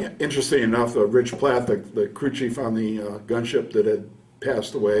 and interesting enough, Rich Platt, the crew chief on the gunship that had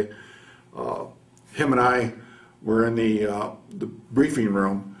passed away, him and I were in the briefing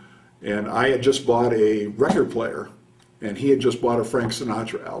room, and I had just bought a record player, and he had just bought a Frank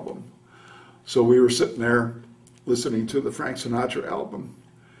Sinatra album. So we were sitting there listening to the Frank Sinatra album,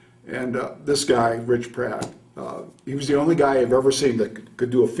 and this guy, Rich Pratt, he was the only guy I've ever seen that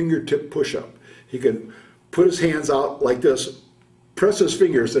could do a fingertip push-up. He could put his hands out like this, press his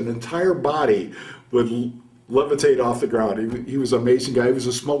fingers, and the entire body would levitate off the ground. He was an amazing guy. He was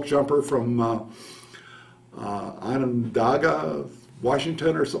a smoke jumper from Onondaga,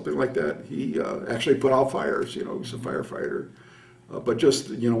 Washington, or something like that. He actually put out fires. You know, he was a firefighter, but just,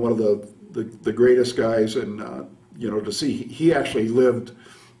 you know, one of the greatest guys. And you know, to see, he actually lived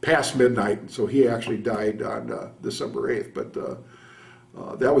past midnight, so he actually died on December 8th. But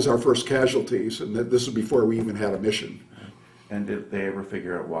that was our first casualties, and this was before we even had a mission. And did they ever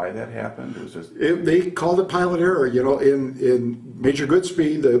figure out why that happened? It was just they called it pilot error. You know, in Major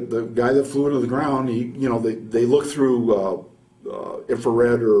Goodspeed, the guy that flew into the ground, you know, they look through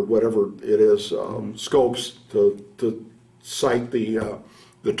infrared or whatever it is, scopes to sight the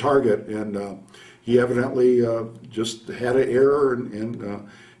target, and he evidently just had an error, and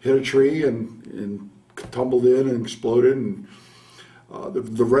hit a tree and tumbled in and exploded. And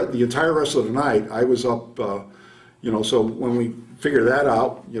the entire rest of the night, I was up. So when we figured that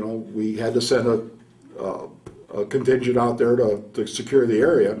out, we had to send a contingent out there to secure the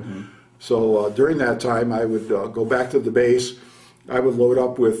area. Mm-hmm. So during that time, I would go back to the base. I would load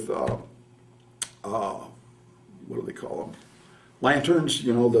up with what do they call them? Lanterns,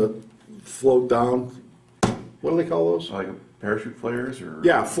 that float down. What do they call those? Like parachute flares, or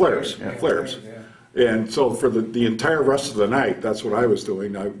flares, flares. Yeah. And so for the entire rest of the night, that's what I was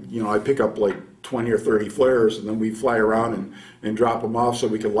doing. I pick up like 20 or 30 flares, and then we fly around and drop them off so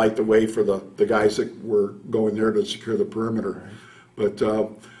we could light the way for the guys that were going there to secure the perimeter. Right.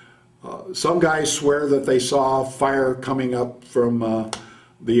 But some guys swear that they saw fire coming up from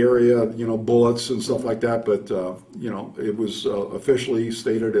the area, bullets and stuff like that. But it was officially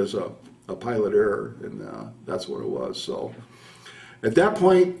stated as a pilot error, and that's what it was. So at that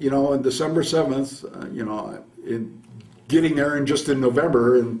point, on December 7th, in getting there, and just in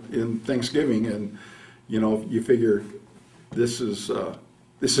November and in Thanksgiving, and you figure this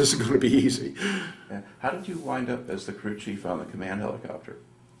isn't going to be easy. Yeah. How did you wind up as the crew chief on the command helicopter?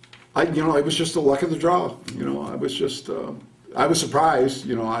 It was just the luck of the draw. I was just I was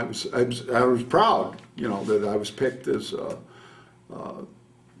surprised. I was proud. That I was picked as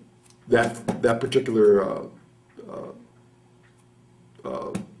that particular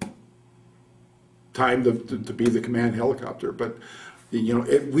time to be the command helicopter. But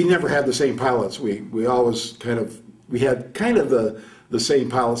we never had the same pilots. We always we had the same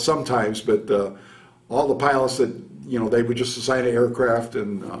pilots sometimes, but all the pilots that they would just assign an aircraft,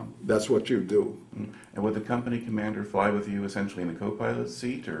 and that's what you do. And would the company commander fly with you essentially in the co-pilot's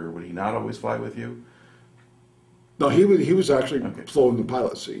seat, or would he not always fly with you? No, he was actually flown in the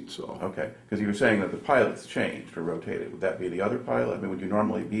pilot seat. So okay, because you were saying that the pilots changed or rotated. Would that be the other pilot? I mean, would you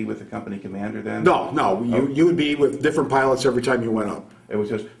normally be with the company commander then? No. You would be with different pilots every time you went up. It was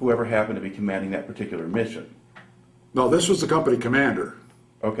just whoever happened to be commanding that particular mission. No, this was the company commander.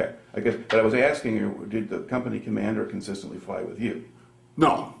 Okay, I guess, but I was asking you, did the company commander consistently fly with you?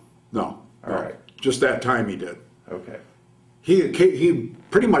 No. All right. Just that time he did. Okay. He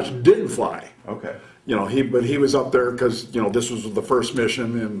pretty much didn't fly. Okay. But he was up there because this was the first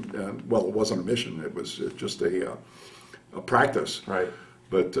mission, and well, it wasn't a mission; it was just a practice. Right.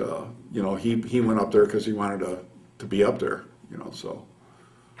 But he went up there because he wanted to be up there. So.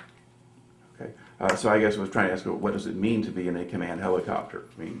 Okay. So I guess I was trying to ask, what does it mean to be in a command helicopter?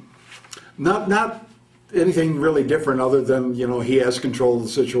 I mean, not anything really different other than he has control of the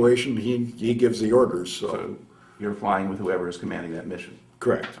situation. He gives the orders. So you're flying with whoever is commanding that mission.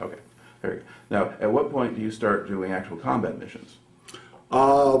 Correct. Okay. Very good. Now, at what point do you start doing actual combat missions?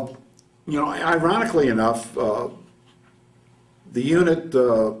 Ironically enough, the unit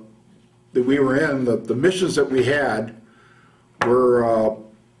that we were in, the missions that we had were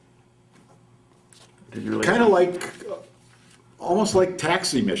kind of like, almost like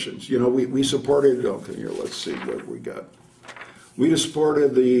taxi missions. We supported, okay, here, let's see what we got. We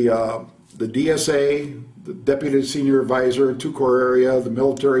supported the DSA, the Deputy Senior Advisor, 2-Corps Area, the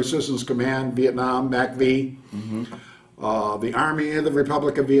Military Assistance Command, Vietnam, MACV, the Army of the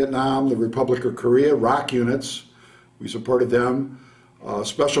Republic of Vietnam, the Republic of Korea, ROC units, we supported them,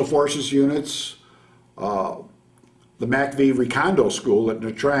 Special Forces units, the MACV Recondo School at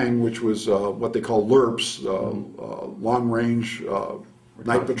Nha Trang, which was what they call LRPS, Long Range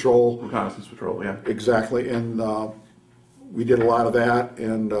Night Patrol. Reconnaissance Patrol, yeah. Exactly, and we did a lot of that,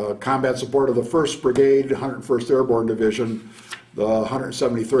 and combat support of the 1st Brigade, 101st Airborne Division, the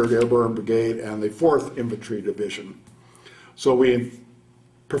 173rd Airborne Brigade, and the 4th Infantry Division. So we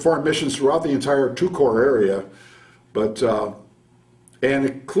performed missions throughout the entire 2-Corps area, but and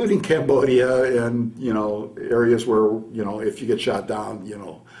including Cambodia and areas where if you get shot down,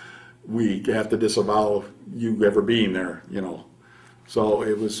 we have to disavow you ever being there. So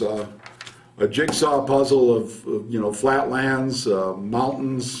it was a jigsaw puzzle of flatlands,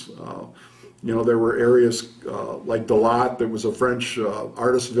 mountains. There were areas like Dalat. There was a French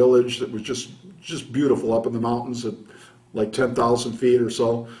artist village that was just beautiful up in the mountains at like 10,000 feet or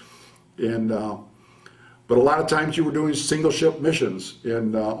so, and but a lot of times you were doing single ship missions,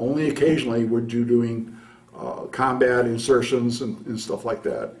 and only occasionally would you doing combat insertions and stuff like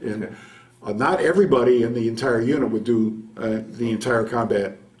that. And not everybody in the entire unit would do the entire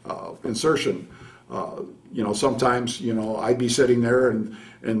combat insertion. Sometimes I'd be sitting there and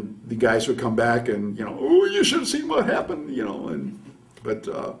the guys would come back and oh, you should have seen what happened, but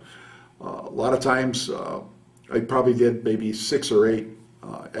a lot of times I probably did maybe 6 or 8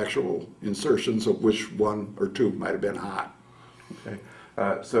 actual insertions, of which 1 or 2 might have been hot. Okay.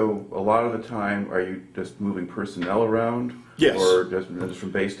 So a lot of the time, are you just moving personnel around? Yes. Or just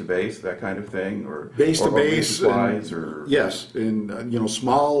from base to base, that kind of thing? Or Base to or base. supplies, or Yes, in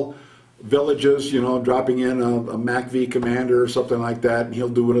small villages, dropping in a MACV commander or something like that, and he'll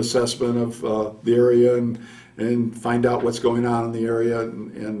do an assessment of the area and find out what's going on in the area,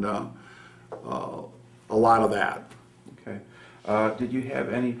 and a lot of that. Okay. Did you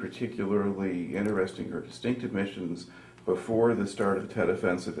have any particularly interesting or distinctive missions before the start of the Tet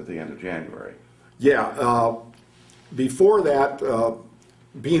Offensive at the end of January? Yeah, before that,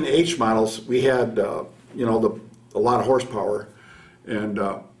 being H models, we had a lot of horsepower, and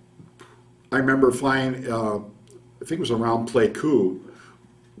I remember flying. I think it was around Pleiku.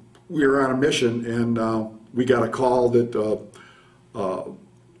 We were on a mission, and we got a call that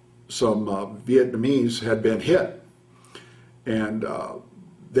some Vietnamese had been hit, and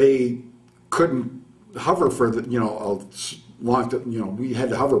they couldn't hover for a long time. We had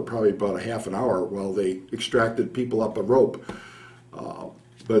to hover probably about a half an hour while they extracted people up a rope.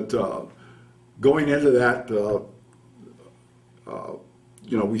 But going into that,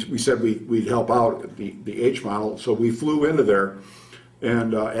 we said we'd help out the H model, so we flew into there,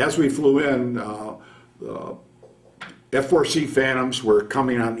 and as we flew in, F-4C Phantoms were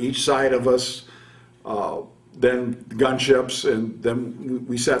coming on each side of us, then gunships, and then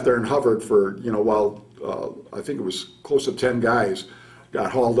we sat there and hovered for, while I think it was close to 10 guys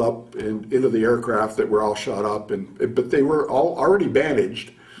got hauled up into the aircraft that were all shot up, but they were all already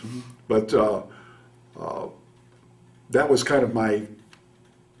bandaged. Mm-hmm. But that was kind of my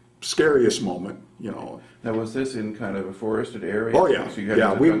scariest moment, Now, was this in kind of a forested area? Oh yeah, So you had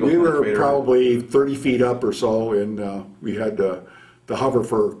yeah. We were probably 30 feet up or so, and we had to hover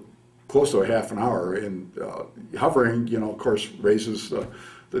for close to a half an hour. And hovering, of course, raises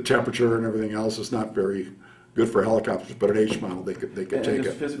the temperature and everything else. It's not very good for helicopters, but an H model they could take just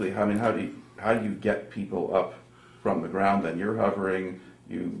it. Physically, I mean, how do you get people up from the ground? Then you're hovering.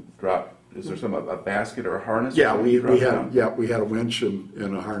 You drop. Is there a basket or a harness? Yeah, we had a winch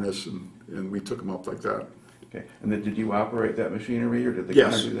and a harness, and we took them up like that. Okay. And then did you operate that machinery, or did the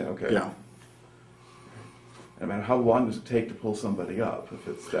Yes. gunner do that? Okay. Yeah. I mean, how long does it take to pull somebody up if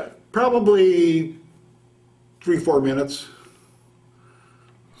it's that? Probably 3-4 minutes.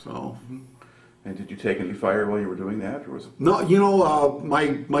 So. And did you take any fire while you were doing that, or was it? No,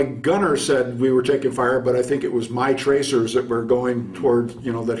 my gunner said we were taking fire, but I think it was my tracers that were going toward,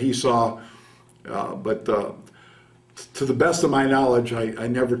 that he saw. But to the best of my knowledge, I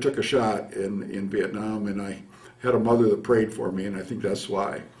never took a shot in Vietnam, and I had a mother that prayed for me, and I think that's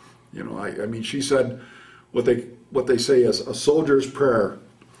why. I mean, she said what they say is a soldier's prayer.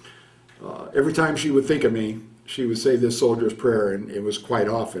 Every time she would think of me, she would say this soldier's prayer, and it was quite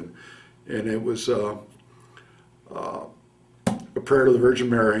often. And it was a prayer to the Virgin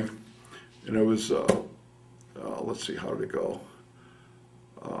Mary, and it was, let's see, how did it go?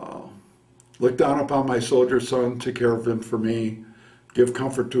 Look down upon my soldier son, take care of him for me, give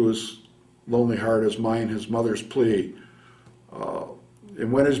comfort to his lonely heart as mine, his mother's plea.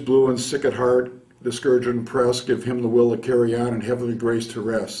 And when he's blue and sick at heart, discouraged and pressed, give him the will to carry on and heavenly grace to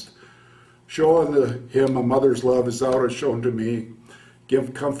rest. Show unto him a mother's love as thou hast shown to me.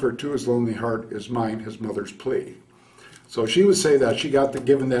 Give comfort to his lonely heart as mine, his mother's plea. So she would say that. She got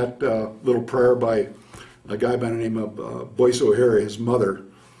given that little prayer by a guy by the name of Boyce O'Hara, his mother.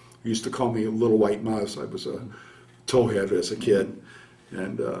 He used to call me Little White Mouse. I was a towhead as a kid.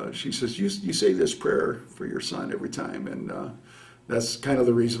 And she says, you say this prayer for your son every time. And that's kind of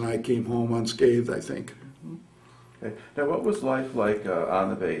the reason I came home unscathed, I think. Okay. Now, what was life like on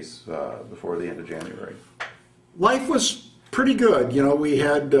the base before the end of January? Life was pretty good. We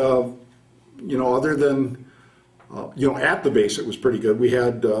had, other than, at the base it was pretty good. We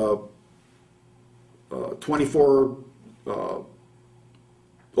had 24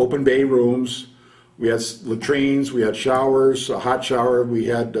 open bay rooms. We had latrines, we had showers, a hot shower. We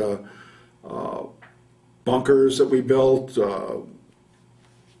had bunkers that we built.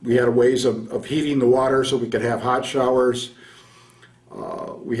 We had ways of heating the water so we could have hot showers.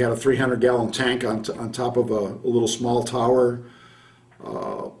 We had a 300-gallon tank on top of a little small tower.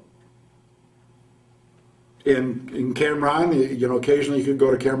 In Cameron, occasionally you could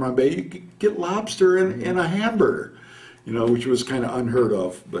go to Cameron Bay, you could get lobster and a hamburger, which was kind of unheard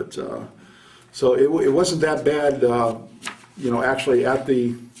of. But so it wasn't that bad, actually at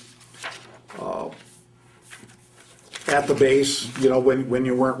the base, when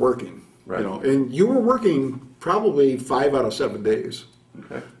you weren't working, right. And you were working probably 5 out of 7 days.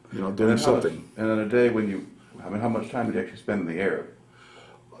 Okay. Doing something. And on a day when how much time did you actually spend in the air?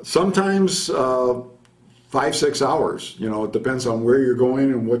 Sometimes 5, 6 hours. You know, it depends on where you're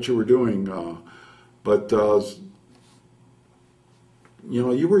going and what you were doing. But you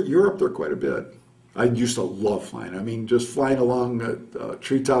know, you're up there quite a bit. I used to love flying. I mean, just flying along at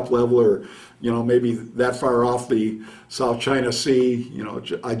treetop level, or you know, maybe that far off the South China Sea. You know,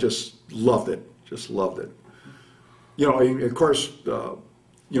 I just loved it. Just loved it. You know, and of course,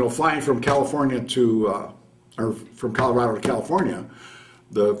 you know, flying from California to or from Colorado to California,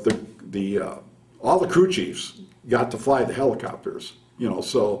 all the crew chiefs got to fly the helicopters. You know,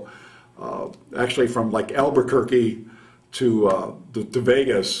 so actually from like Albuquerque to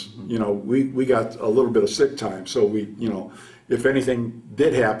Vegas, you know, we got a little bit of sick time. So we, you know, if anything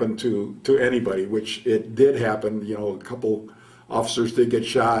did happen to anybody, which it did happen, you know, a couple officers did get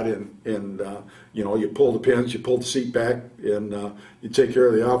shot, and you know, you pull the pins, you pull the seat back, and you take care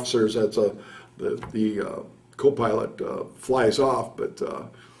of the officers. That's the co-pilot flies off, but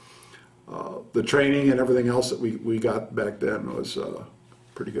the training and everything else that we got back then was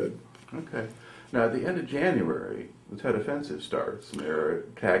pretty good. Okay. Now, at the end of January, the Tet Offensive starts, and there are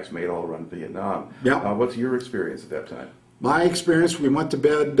attacks made all around Vietnam. Yeah. What's your experience at that time? My experience, we went to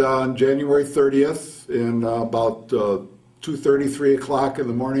bed on January 30th, and about 2:30, 3 o'clock in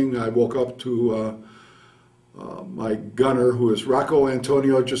the morning, I woke up to my gunner, who is Rocco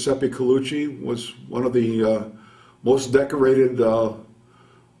Antonio Giuseppe Colucci, was one of the most decorated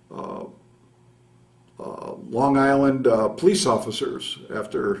Long Island police officers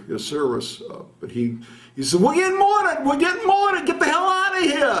after his service. But he said, "We're getting mortared, get the hell out of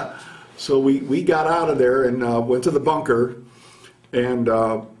here." So we got out of there and went to the bunker, and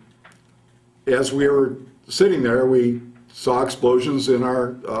as we were sitting there, we saw explosions in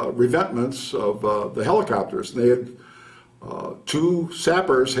our revetments of the helicopters. They had 2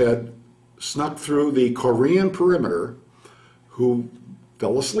 sappers had snuck through the Korean perimeter, who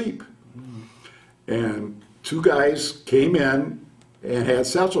fell asleep. And 2 guys came in and had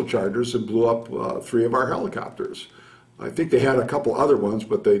satchel charges and blew up 3 of our helicopters. I think they had a couple other ones,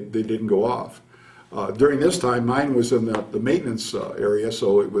 but they didn't go off. During this time, mine was in the maintenance area,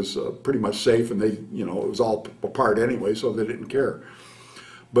 so it was pretty much safe, and you know, it was all apart anyway, so they didn't care.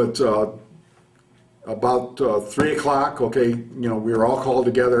 But about 3 o'clock, okay, you know, we were all called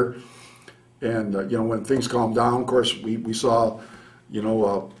together, and you know, when things calmed down, of course, we saw, you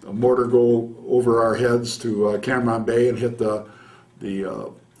know, a mortar go over our heads to Cameron Bay and hit the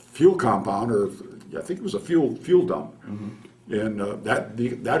fuel compound, or I think it was a fuel dump. Mm-hmm. And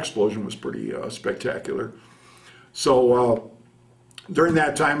that explosion was pretty spectacular. So during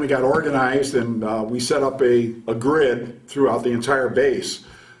that time, we got organized, and we set up a grid throughout the entire base,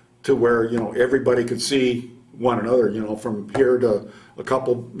 to where, you know, everybody could see one another. You know, from here to a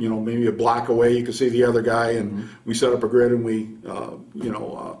couple, you know, maybe a block away, you could see the other guy. And mm-hmm. we set up a grid, and we you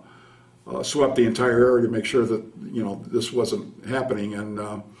know, swept the entire area to make sure that, you know, this wasn't happening. And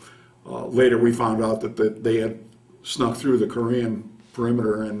later we found out that they had snuck through the Korean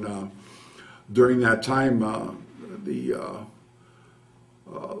perimeter, and during that time, the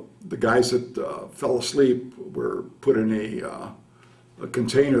guys that fell asleep were put in a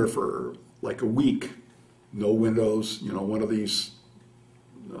container for like a week, no windows, you know, one of these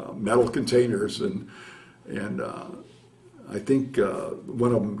metal containers, and I think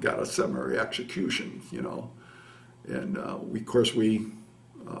one of them got a summary execution, you know, and of course we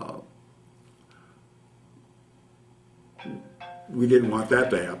didn't want that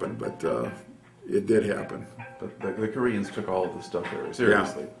to happen, but it did happen. But the Koreans took all of the stuff very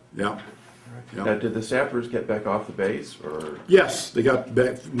seriously. Yeah. Yeah. Now, did the sappers get back off the base, or? Yes, they got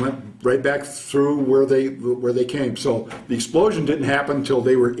back, went right back through where they came. So the explosion didn't happen until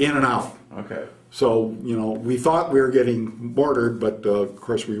they were in and out. Okay. So, you know, we thought we were getting mortared, but of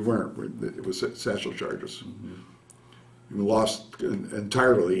course we weren't. It was satchel charges. Mm-hmm. We lost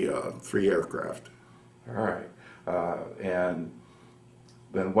entirely 3 aircraft. All right. And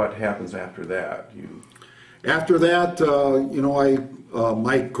then what happens after that? After that, you know,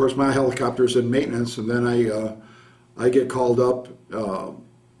 of course, my helicopter's in maintenance, and then I get called up,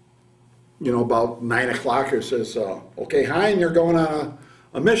 you know, about 9 o'clock. It says, "Okay, Heyn, you're going on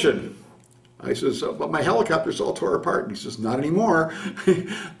a mission." I says, "But my helicopter's all tore apart." And he says, "Not anymore."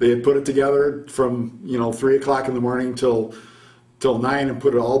 They had put it together from, you know, 3 o'clock in the morning till 9, and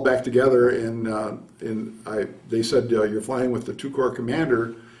put it all back together. And they said, "You're flying with the 2-Corps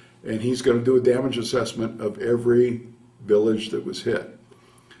commander, and he's going to do a damage assessment of every village that was hit."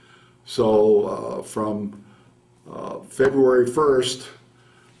 So from February 1st,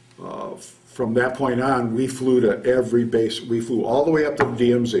 from that point on, we flew to every base. We flew all the way up to the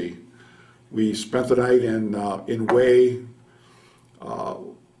DMZ. We spent the night in Hue,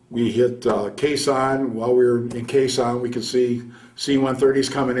 we hit Quezon. While we were in Quezon, we could see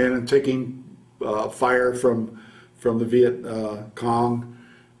C-130s coming in and taking fire from the Viet Cong,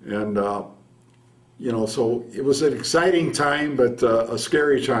 and you know, so it was an exciting time, but a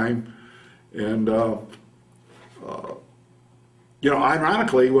scary time. And you know,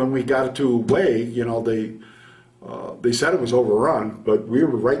 ironically, when we got to Hue, you know, they said it was overrun, but we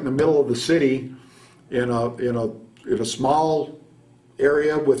were right in the middle of the city, in a small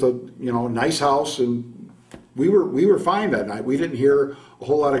area with a, you know, nice house, and we were fine that night. We didn't hear a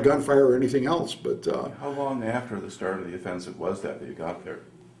whole lot of gunfire or anything else. But how long after the start of the offensive was that you got there?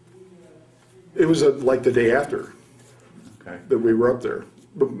 It was like the day after. Okay. That we were up there.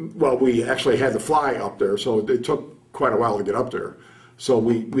 Well, we actually had to fly up there, so it took quite a while to get up there. So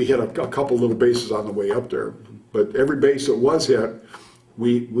we hit a couple little bases on the way up there. But every base that was hit,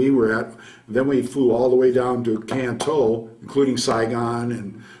 we were at. Then we flew all the way down to Canton, including Saigon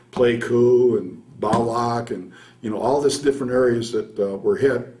and Pleiku and Baolac, and you know, all these different areas that were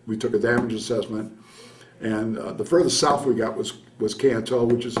hit. We took a damage assessment, and the furthest south we got was Canton,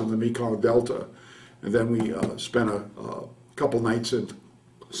 which is in the Mekong Delta, and then we spent a couple nights in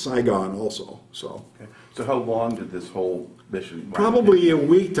Saigon also. So, okay. So how long did this whole mission? Probably a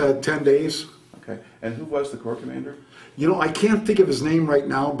week to 10 days. Okay. And who was the Corps commander? You know, I can't think of his name right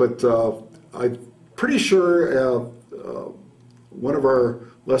now, but I'm pretty sure one of our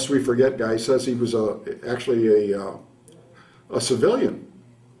Lest We Forget guys says he was actually a civilian.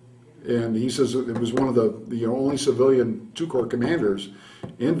 And he says it was one of the only civilian two-corps commanders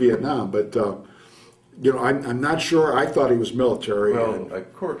in Vietnam. But, you know, I'm not sure. I thought he was military. Well, a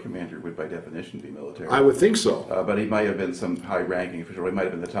Corps commander would by definition be military. I would think so. But he might have been some high-ranking official. He might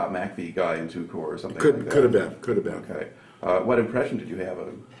have been the top MACV guy in two corps or something like that. Could have been. Okay. What impression did you have of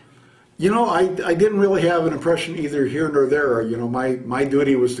him? You know, I didn't really have an impression either here nor there. You know, my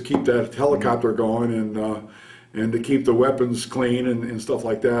duty was to keep that helicopter going and to keep the weapons clean and stuff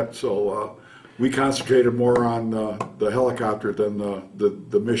like that. So we concentrated more on the helicopter than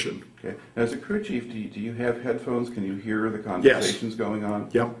the mission. Okay. Now, as a crew chief, do you have headphones? Can you hear the conversations going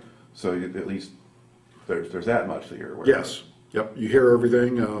on? Yep. So at least there's that much that you're aware of. Yes. Yep. You hear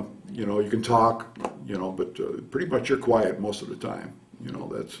everything. You know, you can talk. You know, but pretty much you're quiet most of the time. You know,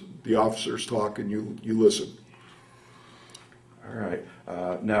 that's the officers talk and you listen. All right.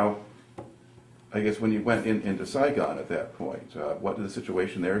 Now, I guess when you went into Saigon at that point, what did the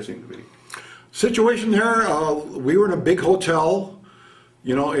situation there seem to be? Situation there, we were in a big hotel,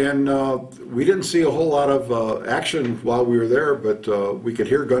 you know, and we didn't see a whole lot of action while we were there, but we could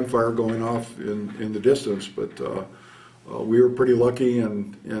hear gunfire going off in the distance, but we were pretty lucky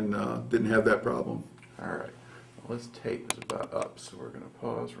and didn't have that problem. All right. Well, this tape is about up, so we're going to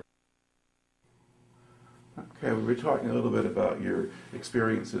pause. Okay, we were talking a little bit about your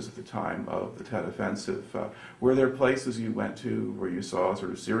experiences at the time of the Tet Offensive. Were there places you went to where you saw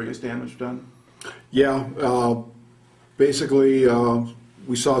sort of serious damage done? Yeah, basically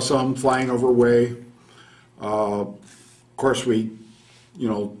we saw some flying over Hue. Of course, we, you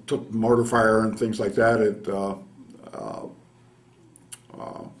know, took mortar fire and things like that at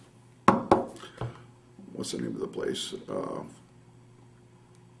what's the name of the place? You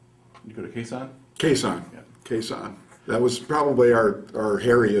go to Quezon? Quezon. Yeah. Quezon. That was probably our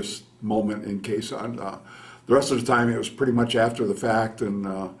hairiest moment in Quezon. The rest of the time it was pretty much after the fact,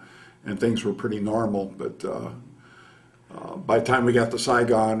 and things were pretty normal. But by the time we got to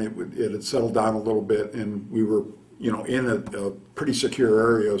Saigon, it had settled down a little bit, and we were, you know, in a pretty secure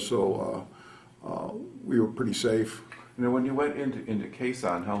area, so we were pretty safe. You know, when you went into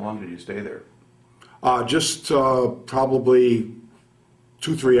Quezon, how long did you stay there? Just probably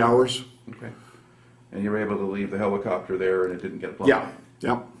 2-3 hours. Okay. And you were able to leave the helicopter there and it didn't get blown? Yeah,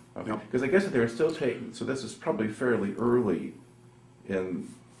 yeah. Okay. Because I guess that they were still taking, so this is probably fairly early in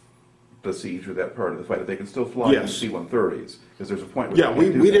the siege or that part of the fight, that they can still fly in C-130s, because there's a point where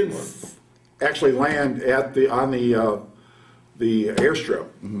we didn't actually land at on the airstrip.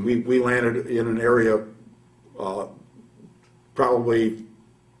 Mm-hmm. We landed in an area probably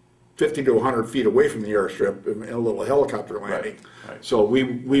 50 to 100 feet away from the airstrip in a little helicopter landing. Right. So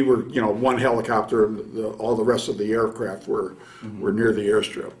we were, you know, one helicopter, and all the rest of the aircraft were near the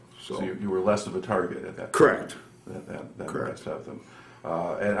airstrip. So you were less of a target at that Correct. Than the Correct. rest of them.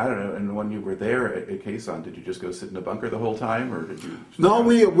 And I don't know, and when you were there at Quezon, did you just go sit in a bunker the whole time, or did you? No,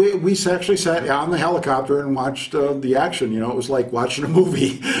 we actually sat on the helicopter and watched the action. You know, it was like watching a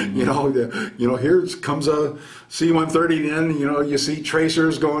movie. Mm-hmm. You know, here comes a C-130 in. You know, you see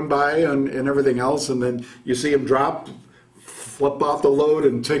tracers going by and everything else, and then you see them drop flip off the load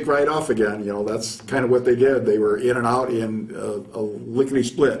and take right off again. You know, that's kind of what they did. They were in and out in a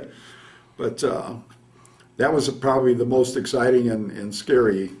lickety-split. But that was probably the most exciting and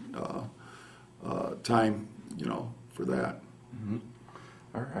scary time, you know, for that. Mm-hmm.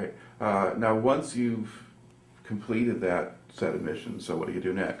 All right. Now, once you've completed that set of missions, so what do you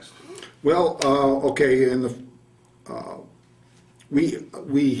do next? Well, okay, in the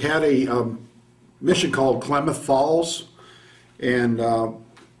we had a mission called Klamath Falls, and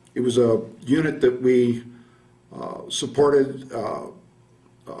it was a unit that we supported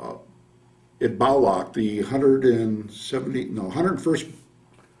at Bowlock, the 101st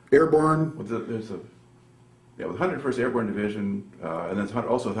Airborne. Well, there's a the 101st Airborne Division, and then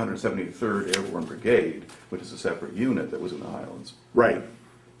also the 173rd Airborne Brigade, which is a separate unit that was in the Highlands. Right.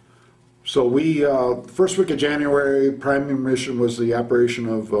 So we, first week of January, primary mission was the operation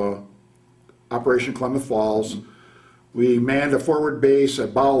of Operation Klamath Falls. Mm-hmm. We manned a forward base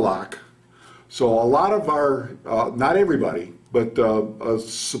at Bowlock. So a lot of our, not everybody, but a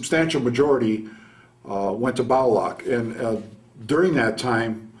substantial majority went to Bowlock. And during that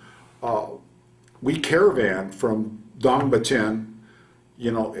time, we caravanned from Dong Batin,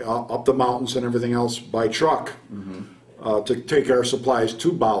 you know, up the mountains and everything else by truck. Mm-hmm. To take our supplies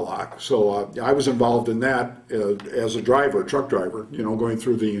to Bowlock. So I was involved in that as a driver, truck driver, you know, going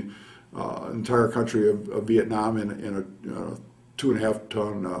through the entire country of Vietnam in a 2.5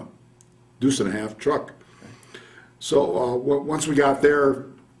 ton deuce and a half truck. So once we got there,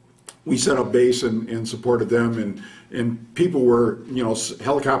 we set up base and supported them, and people were, you know,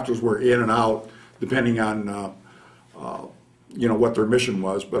 helicopters were in and out depending on, you know, what their mission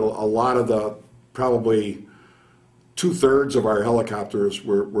was, but a lot of the, probably 2/3 of our helicopters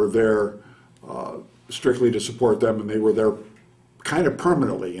were there strictly to support them, and they were there kind of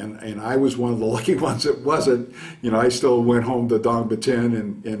permanently, and I was one of the lucky ones that wasn't. You know, I still went home to Dong Batin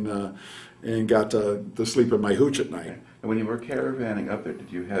and got to sleep in my hooch at night. And when you were caravanning up there,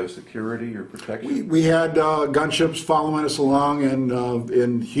 did you have security or protection? We had gunships following us along, and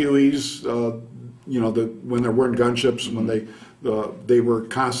in Hueys, you know, when there weren't gunships, mm-hmm. when they were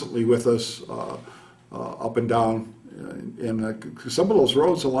constantly with us up and down. And some of those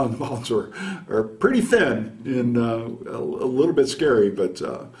roads along the mountains are pretty thin and a little bit scary, but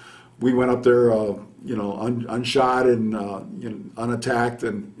we went up there, you know, unshot and you know, unattacked,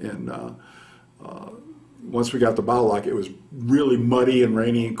 and once we got to Bowlock, it was really muddy and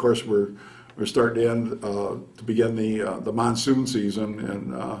rainy. Of course, we're starting to begin the monsoon season,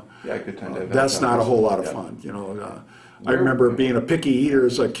 and yeah, good time to have that's not a whole lot of fun, you know. I remember being a picky eater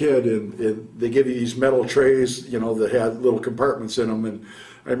as a kid, and they give you these metal trays, you know, that had little compartments in them, and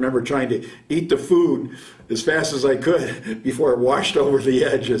I remember trying to eat the food as fast as I could before it washed over the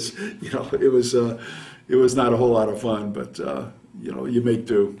edges. You know, it was not a whole lot of fun, but you know, you make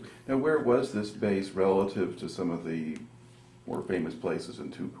do. Now, where was this base relative to some of the more famous places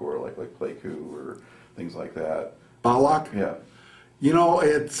in Two Corps, like Pleiku or things like that? Bowlock? Yeah. You know,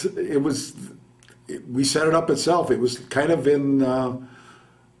 we set it up itself. It was kind of in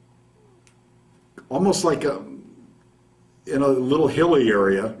almost like in a little hilly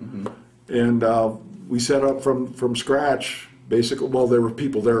area, mm-hmm. and we set up from scratch. Basically, well, there were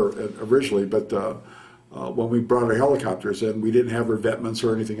people there originally, but when we brought our helicopters in, we didn't have revetments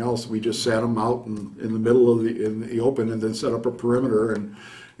or anything else. We just sat them out in the middle of in the open, and then set up a perimeter,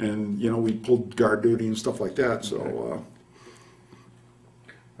 and you know, we pulled guard duty and stuff like that. So. Okay.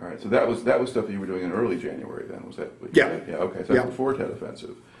 All right, so that was stuff that you were doing in early January then, was that? Yeah. Yeah, okay, so that's before Tet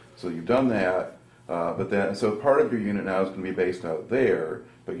Offensive. So you've done that, but then, so part of your unit now is going to be based out there,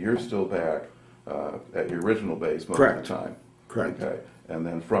 but you're still back at your original base most Correct. of the time. Correct. Okay, and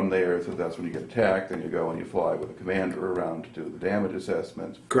then from there, so that's when you get attacked, and you go and you fly with a commander around to do the damage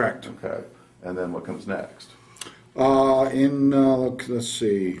assessment. Correct. Okay, and then what comes next? Let's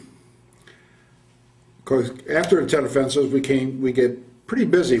see. Of course, after the Tet Offensives, we get pretty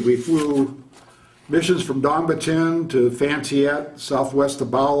busy. We flew missions from Dong Batin to Phan Thiet, southwest of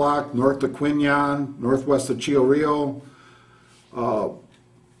Bowlock, north to Quy Nhon, northwest of Chio Rio.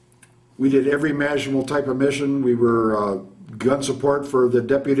 We did every imaginable type of mission. We were gun support for the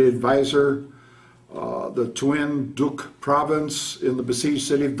deputy advisor, the Tuyen Duc province in the besieged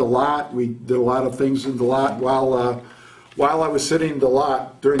city of Dalat. We did a lot of things in Dalat while I was sitting in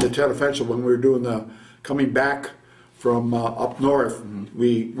Dalat during the Tet Offensive when we were doing the coming back from up north. Mm-hmm.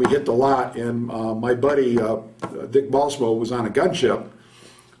 We hit the lot, and my buddy Dick Balsamo was on a gunship.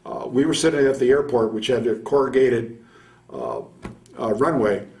 We were sitting at the airport, which had a corrugated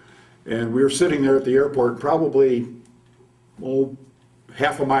runway, and we were sitting there at the airport. Probably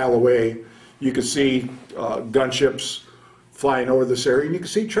half a mile away, you could see gunships flying over this area, and you can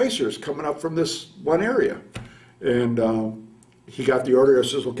see tracers coming up from this one area. And he got the order. I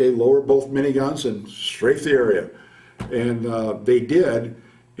says, okay, lower both miniguns and strafe the area. And they did.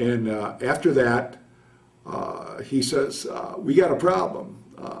 And after that, he says, we got a problem.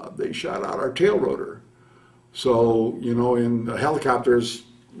 They shot out our tail rotor. So, you know, in helicopters,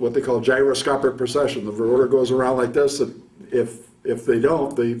 what they call gyroscopic precession, the rotor goes around like this. And if they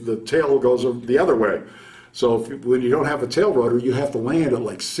don't, the tail goes the other way. So when you don't have a tail rotor, you have to land at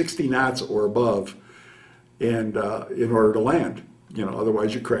like 60 knots or above, and in order to land, you know,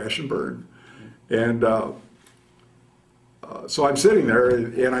 otherwise you crash and burn. And so I'm sitting there,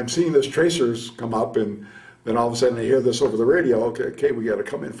 and I'm seeing this tracers come up, and then all of a sudden I hear this over the radio. Okay, we got to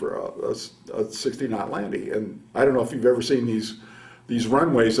come in for a 60-knot landing. And I don't know if you've ever seen these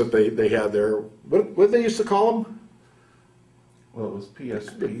runways that they had there. What did they used to call them? Well, it was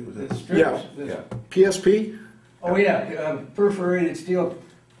PSP. Was it? Yeah. Yeah. PSP? Oh, yeah, perforated steel.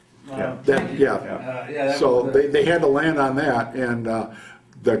 Yeah. So they had to land on that, and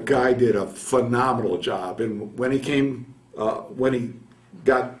the guy did a phenomenal job. And when he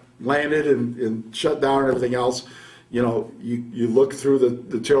got landed and shut down and everything else, you know, you look through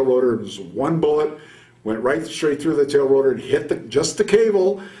the tail rotor, and there's one bullet went right straight through the tail rotor and hit just the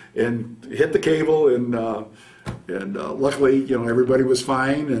cable, and hit the cable, and luckily, you know, everybody was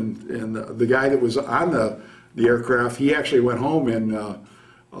fine. And the guy that was on the aircraft, he actually went home in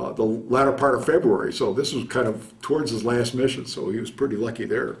the latter part of February. So this was kind of towards his last mission. So he was pretty lucky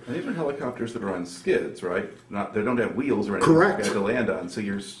there. And these are helicopters that are on skids, right? They don't have wheels or anything. Correct. To land on. So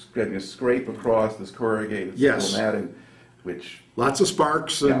you're getting a scrape across this corrugated Yes. steel matting, which Lots of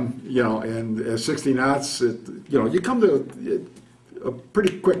sparks, and you know, and at 60 knots, you know, you come to a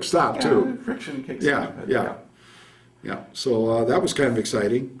pretty quick stop too. Friction kicks Yeah, in. yeah. So that was kind of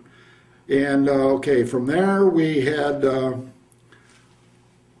exciting. And okay, from there we had in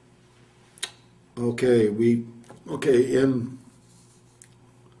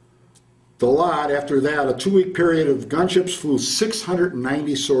the lot after that, a 2-week period of gunships flew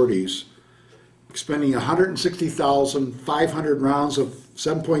 690 sorties, expending 160,500 rounds of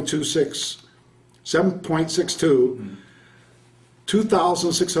 7.62,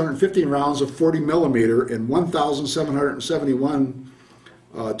 2,615 rounds of 40 millimeter, and 1,771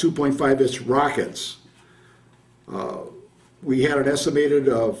 2.5-inch rockets. We had an estimated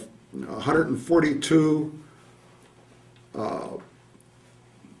of 142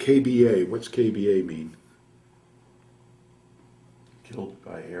 KBA. What's KBA mean? Killed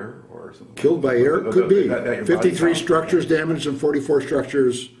by air or something? Killed by air? Could be. That 53 structures damaged and 44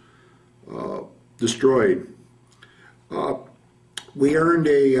 structures destroyed. We earned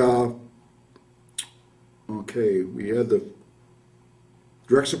a, we had the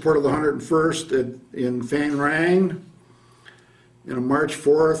direct support of the 101st in Phan Rang. And on March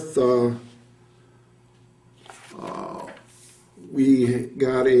 4th, we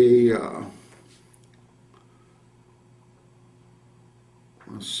got a,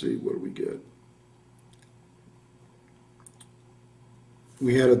 let's see, what did we get?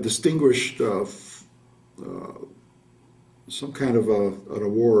 We had a distinguished, some kind of an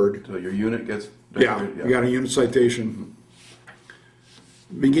award. So your unit gets... Yeah, we got a unit citation.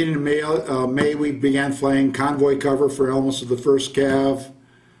 Beginning of May, we began flying convoy cover for elements of the 1st Cav.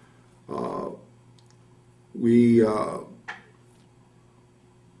 We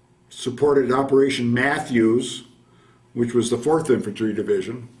supported Operation Matthews, which was the 4th Infantry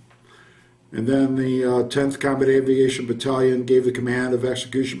Division. And then the 10th Combat Aviation Battalion gave the command of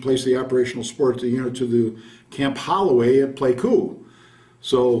execution, placed the operational support of the unit to the Camp Holloway at Pleiku.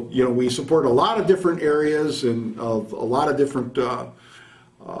 So, you know, we support a lot of different areas and of a lot of different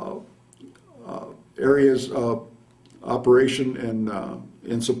areas of operation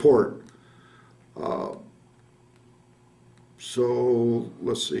and support. So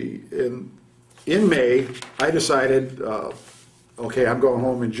let's see. In May, I decided, okay, I'm going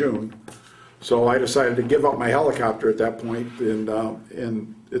home in June. So I decided to give up my helicopter at that point, and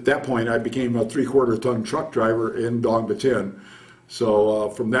at that point I became a 3/4-ton truck driver in Dong Batin.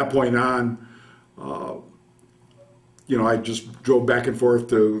 So from that point on, you know, I just drove back and forth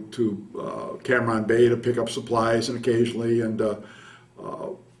to Cameron Bay to pick up supplies and occasionally and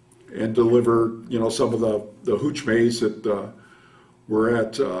deliver, you know, some of the hooch mays that were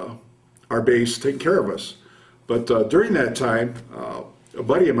at our base taking care of us. But during that time, a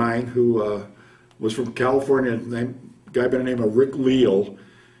buddy of mine who was from California, a guy by the name of Rick Leal,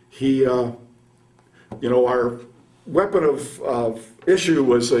 he, you know, our weapon of issue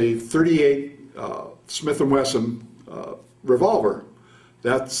was a .38 Smith & Wesson revolver,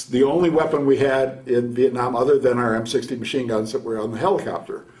 That's the only weapon we had in Vietnam other than our M60 machine guns that were on the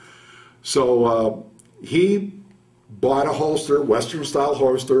helicopter. So he bought a holster, Western style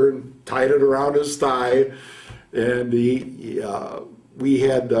holster, and tied it around his thigh. And we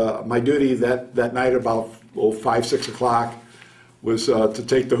had my duty that night about 5, 6 o'clock was to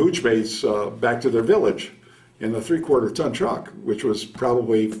take the hooch mates back to their village in the 3/4 ton truck, which was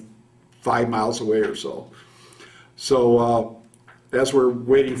probably 5 miles away or so. So as we're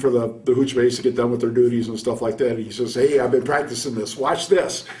waiting for the hooch mates to get done with their duties and stuff like that, he says, "Hey, I've been practicing this, watch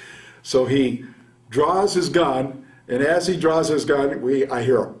this." So he draws his gun, and as he draws his gun, I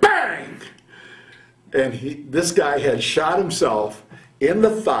hear a bang! And this guy had shot himself in the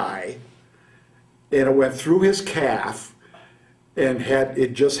thigh, and it went through his calf, and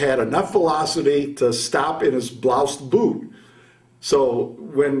it just had enough velocity to stop in his bloused boot. So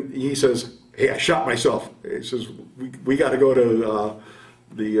when he says, "Hey, I shot myself," he says, we got to go to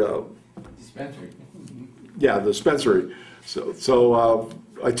the Dispensary. yeah, the dispensary. So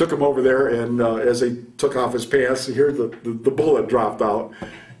I took him over there, and as he took off his pants, here the bullet dropped out.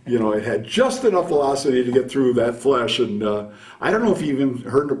 You know, it had just enough velocity to get through that flesh, and I don't know if he even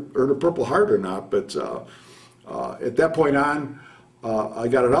earned a Purple Heart or not, but at that point on, I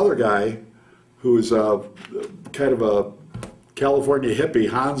got another guy who is kind of a California hippie,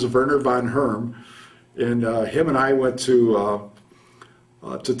 Hans Werner von Herm, and him and I went to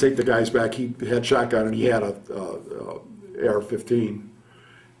take the guys back. He had shotgun, and he had a AR-15,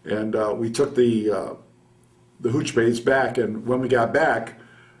 and we took the hooch baits back, and when we got back,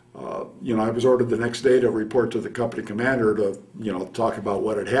 you know, I was ordered the next day to report to the company commander to, you know, talk about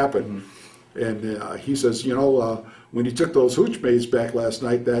what had happened. Mm-hmm. And he says, you know, when he took those hooch baits back last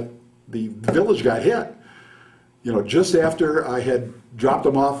night, that the village got hit. You know, just after I had dropped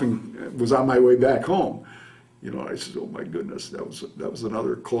them off and was on my way back home. You know, I said, "Oh my goodness, that was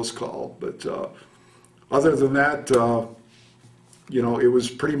another close call." But other than that, you know, it was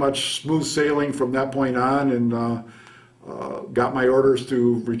pretty much smooth sailing from that point on, and got my orders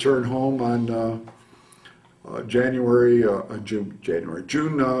to return home on June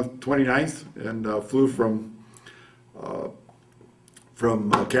 29th, and flew from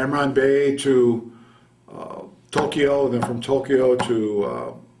Cam Bay to Tokyo, and then from Tokyo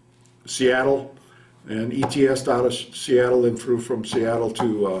to Seattle, and ETS out of Seattle, and flew from Seattle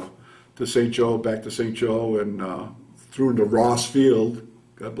to St. Joe, back to St. Joe, and through into Ross Field.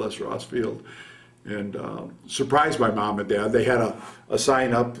 God bless Ross Field. And surprised my mom and dad. They had a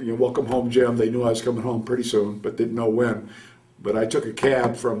sign up, you know, "Welcome home, Jim." They knew I was coming home pretty soon, but didn't know when. But I took a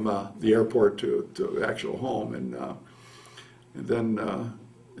cab from the airport to actual home, and then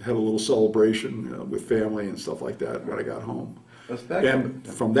had a little celebration with family and stuff like that when I got home. And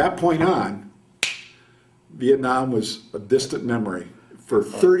from that point on, Vietnam was a distant memory for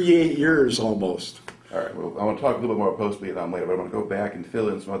 38 years almost. All right, well, I want to talk a little bit more post-Vietnam later, but I want to go back and fill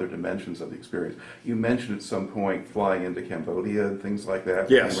in some other dimensions of the experience. You mentioned at some point flying into Cambodia and things like that.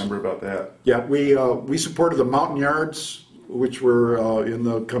 Yes. Do you remember about that? Yeah, we supported the mountain yards, which were in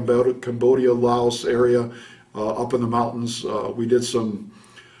the Cambodia, Laos area, up in the mountains. We did some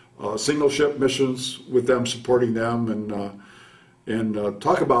single ship missions with them, supporting them, and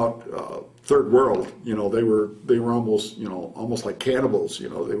talk about third world. You know, they were almost, you know, almost like cannibals. You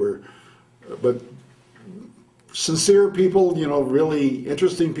know, they were, but sincere people, you know, really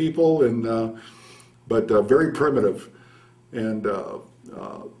interesting people, and but very primitive. And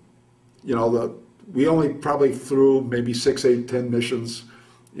you know, we only probably flew maybe 6, 8, 10 missions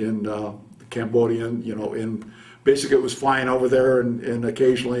in the Cambodian. You know, in basically it was flying over there and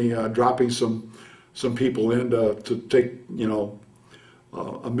occasionally dropping some people in to take, you know,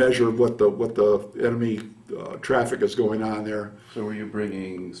 a measure of what the enemy traffic is going on there. So were you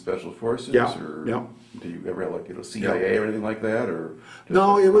bringing special forces? Yeah, or yeah. Do you ever have, like, you know, CIA or anything like that, or?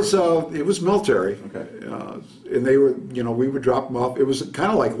 No, it was military. Okay. And they were, you know, we would drop them off. It was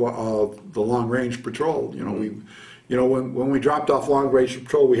kind of like the long range patrol. You know, when we dropped off long range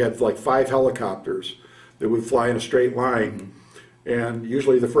patrol, we had like 5 helicopters that would fly in a straight line, and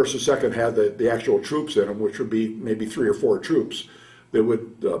usually the first and second had the actual troops in them, which would be maybe 3 or 4 troops. That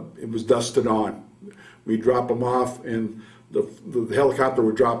would it was dusk to dawn. We'd drop them off, and the helicopter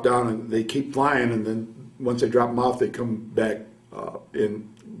would drop down, and they keep flying, and then once they drop them off, they come back and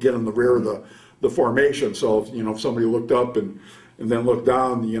get in the rear of the formation. So if, you know, if somebody looked up and then looked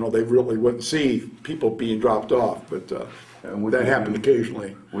down, you know, they really wouldn't see people being dropped off. But that happened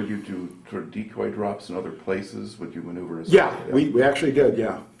occasionally. Would you do sort of decoy drops in other places? Would you maneuver as Yeah, we actually did.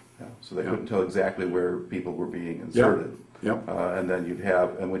 Yeah. So they couldn't tell exactly where people were being inserted. Yep. And then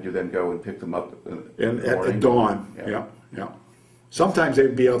would you then go and pick them up At dawn. Yeah. Sometimes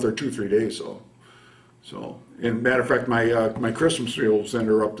they'd be out there 2-3 days though. So, and matter of fact, my Christmas tree was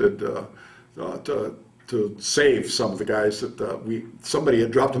interrupted to save some of the guys that somebody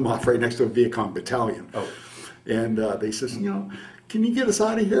had dropped them off right next to a Vietcong battalion. Oh. And they says, you know, can you get us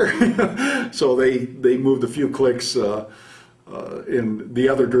out of here? So they moved a few cliques in the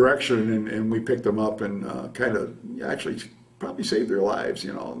other direction, and we picked them up and kind of actually probably saved their lives,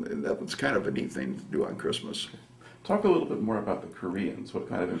 you know, and that was kind of a neat thing to do on Christmas. Talk a little bit more about the Koreans. What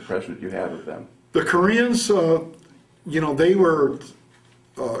kind of impression did you have of them? The Koreans, you know, they were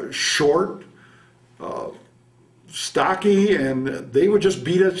short, stocky, and they would just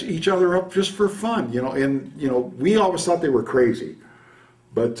beat each other up just for fun, you know. And you know, we always thought they were crazy,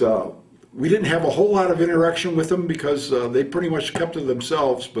 but we didn't have a whole lot of interaction with them because they pretty much kept to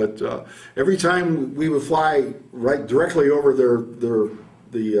themselves. But every time we would fly right directly over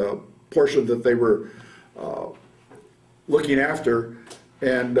the portion that they were looking after,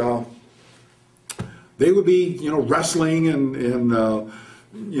 and they would be, you know, wrestling and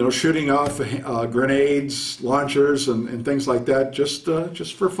you know, shooting off grenades, launchers, and things like that, just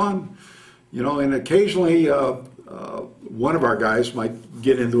for fun, you know. And occasionally, one of our guys might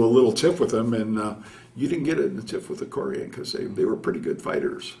get into a little tiff with them, and you didn't get in a tiff with the Korean because they were pretty good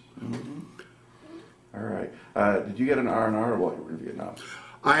fighters. Mm-hmm. All right. Did you get an R&R while you were in Vietnam?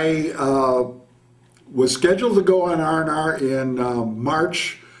 I was scheduled to go on R&R in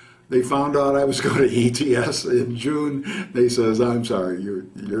March. They found out I was going to ETS in June. They says, "I'm sorry,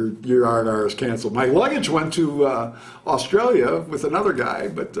 your R&R is canceled." My luggage went to Australia with another guy,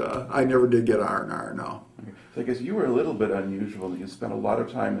 but I never did get R&R. No. Okay. So I guess you were a little bit unusual. You spent a lot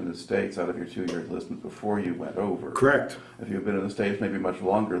of time in the States out of your 2-year enlistment before you went over. Correct. If you had been in the States maybe much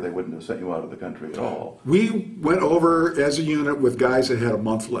longer, they wouldn't have sent you out of the country at all. We went over as a unit with guys that had a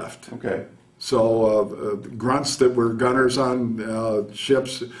month left. Okay. So grunts that were gunners on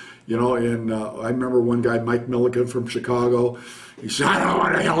ships. You know, and I remember one guy, Mike Milliken from Chicago, he said, "I don't know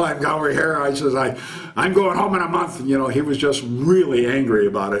what the hell I'm going over here." I says, I'm going home in a month. You know, he was just really angry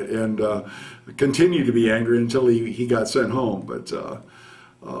about it, and continued to be angry until he got sent home. But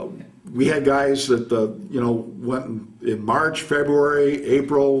we had guys that, you know, went in March, February,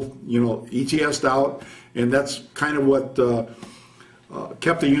 April, you know, ETS'd out, and that's kind of what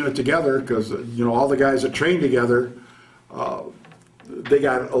kept the unit together, because, you know, all the guys that trained together, they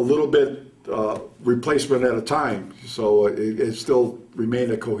got a little bit replacement at a time, so it still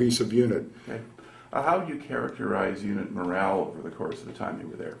remained a cohesive unit. Okay. How would you characterize unit morale over the course of the time you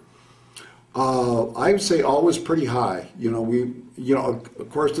were there? I would say always pretty high. You know, you know, of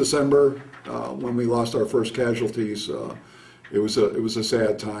course, December when we lost our first casualties, it was a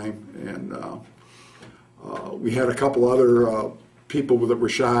sad time, and we had a couple other people that were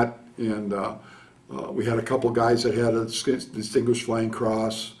shot, and we had a couple guys that had a Distinguished Flying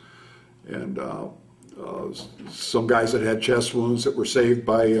Cross, and some guys that had chest wounds that were saved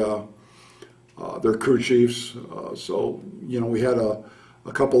by their crew chiefs. So, you know, we had a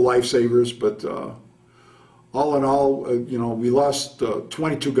couple lifesavers, but all in all, you know, we lost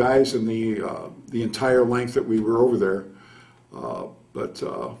 22 guys in the entire length that we were over there. But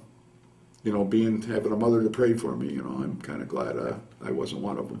you know, having a mother to pray for me, you know, I'm kind of glad I wasn't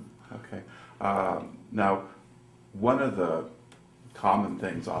one of them. Okay. Now, one of the common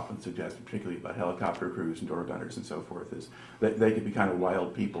things often suggested, particularly about helicopter crews and door gunners and so forth, is that they could be kind of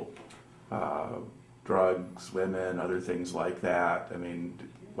wild people. Drugs, women, other things like that. I mean,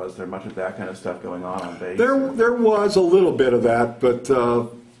 was there much of that kind of stuff going on base? There was a little bit of that, but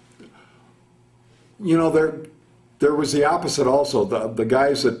you know, there was the opposite also. The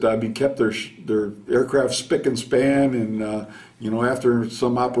guys that kept their aircraft spick and span, and you know, after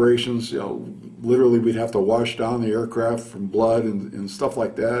some operations, you know, literally we'd have to wash down the aircraft from blood and stuff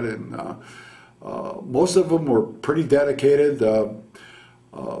like that. And most of them were pretty dedicated.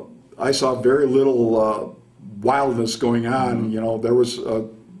 I saw very little wildness going on. You know, there was,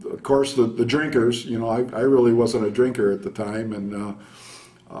 of course, the drinkers. You know, I really wasn't a drinker at the time, and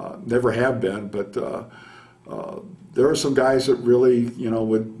never have been. But there were some guys that really, you know,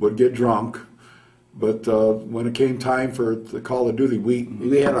 would get drunk. But when it came time for the call of duty, we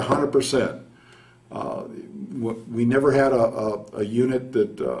had 100%. We never had a unit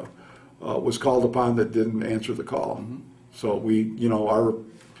that was called upon that didn't answer the call. Mm-hmm. So our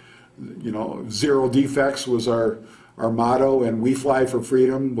zero defects was our motto, and we fly for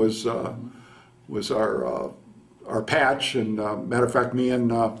freedom was our patch. And matter of fact, me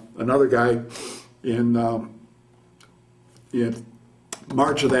and another guy in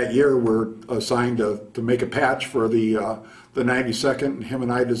March of that year were assigned to make a patch for the 92nd, and him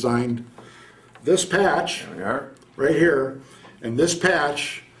and I designed this patch. There we are. Right here, And this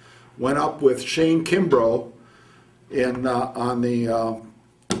patch went up with Shane Kimbrough on the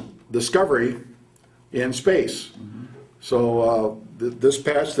Discovery in space. Mm-hmm. So this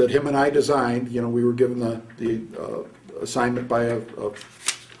patch that him and I designed, you know, we were given the assignment by a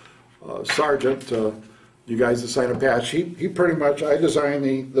sergeant, you guys assign a patch. He pretty much, I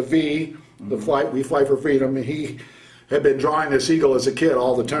designed the V, the flight, we fly for freedom, and he had been drawing this eagle as a kid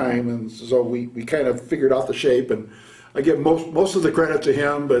all the time, and so we kind of figured out the shape, and I give most of the credit to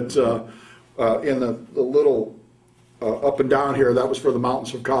him, but in the little up and down here, that was for the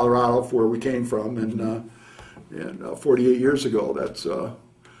mountains of Colorado, where we came from, and 48 years ago,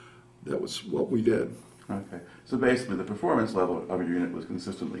 that was what we did. Okay, so basically the performance level of your unit was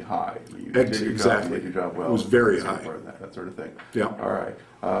consistently high. I mean, you did your Exactly. job, you did your job well. It was very high. That sort of thing. Yeah. All right.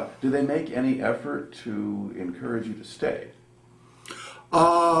 Do they make any effort to encourage you to stay?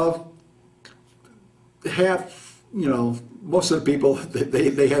 You know, most of the people,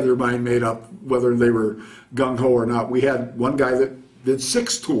 they had their mind made up whether they were gung-ho or not. We had one guy that did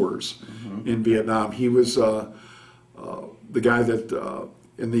 6 tours in Vietnam. He was the guy that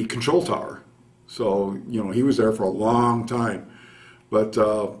in the control tower. So, you know, he was there for a long time. But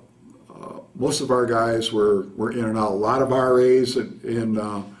most of our guys were in and out. A lot of RAs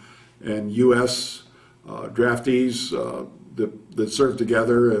and U.S. draftees that served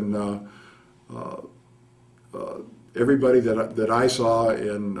together, and everybody that I saw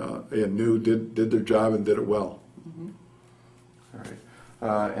and knew did their job and did it well. Mm-hmm. All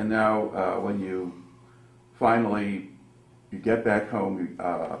right. And now when you finally you get back home,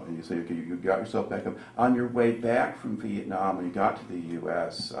 and you say, okay, you got yourself back home. On your way back from Vietnam, when you got to the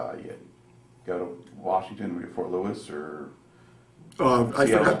U.S., you go to Washington or Fort Lewis or I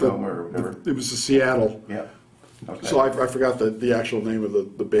forgot or whatever. It was the Seattle. Yeah. Okay. So I forgot the actual name of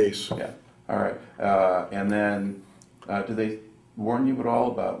the base. Yeah. All right. And then, do they warn you at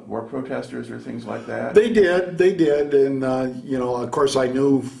all about war protesters or things like that? They did, and you know, of course, I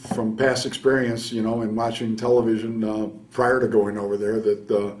knew from past experience, you know, in watching television prior to going over there, that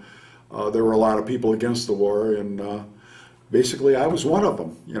there were a lot of people against the war, and basically, I was one of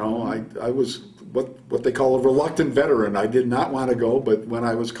them. You know, I was what they call a reluctant veteran. I did not want to go, but when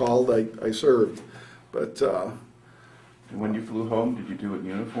I was called, I served. But and when you flew home, did you do it in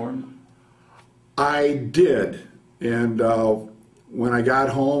uniform? I did, and when I got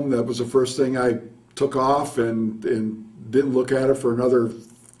home, that was the first thing I took off, and didn't look at it for another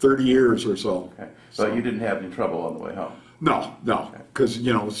 30 years or so. Okay, so you didn't have any trouble on the way home? No, because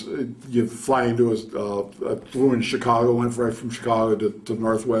you know, you fly into I flew in Chicago, went right from Chicago to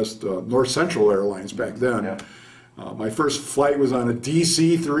Northwest, North Central Airlines back then. Yeah. My first flight was on a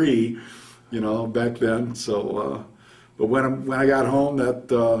DC-3, you know, back then. So, but when I got home,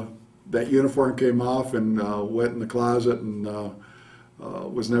 that uniform came off and went in the closet, and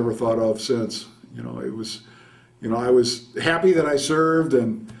was never thought of since. You know, it was, you know, I was happy that I served,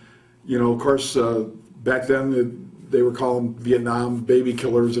 and you know, of course, back then they were calling Vietnam baby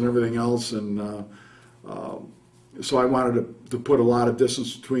killers and everything else, and so I wanted to put a lot of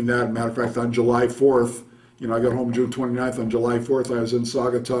distance between that. As a matter of fact, on July 4th, you know, I got home June 29th. On July 4th, I was in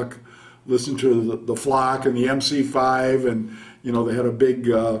Saugatuck, listening to the Flock and the MC5, and you know, they had a big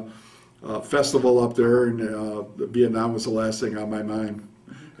festival up there, and Vietnam was the last thing on my mind.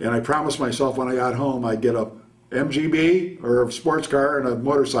 And I promised myself when I got home I'd get a MGB or a sports car and a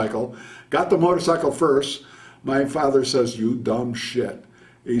motorcycle. Got the motorcycle first. My father says, "You dumb shit."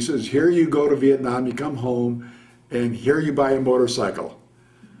 He says, "Here you go to Vietnam, you come home, and here you buy a motorcycle.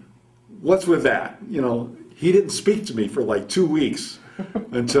 What's with that?" You know, he didn't speak to me for like 2 weeks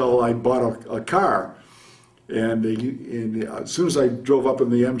until I bought a car. And as soon as I drove up in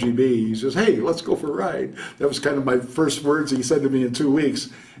the MGB, he says, "Hey, let's go for a ride." That was kind of my first words he said to me in 2 weeks.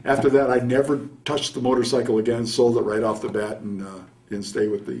 After that, I never touched the motorcycle again, sold it right off the bat, and stay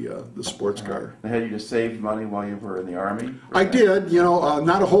with the sports car. And had you just saved money while you were in the Army? I did, you know,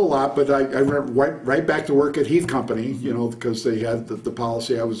 not a whole lot, but I went right back to work at Heath Company, you know, because they had the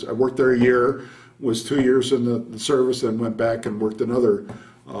policy. I worked there a year, was 2 years in the service, then went back and worked another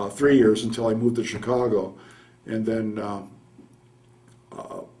 3 years until I moved to Chicago. And then,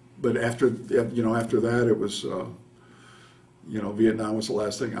 but after that, it was, you know, Vietnam was the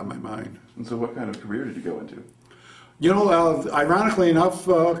last thing on my mind. And so what kind of career did you go into? You know, ironically enough,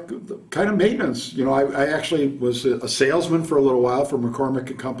 kind of maintenance. You know, I actually was a salesman for a little while for McCormick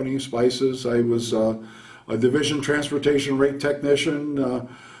and Company, Spices. I was a division transportation rate technician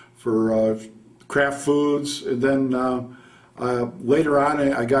for Kraft Foods. And then later on,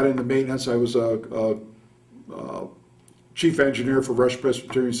 I got into maintenance. I was a chief engineer for Rush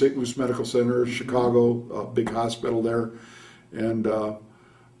Presbyterian St. Louis Medical Center, Chicago, a big hospital there. And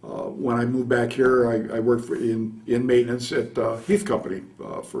when I moved back here, I worked in maintenance at Heath Company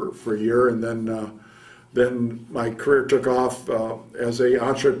for a year, and then my career took off as an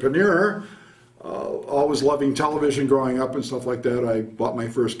entrepreneur. Always loving television growing up and stuff like that. I bought my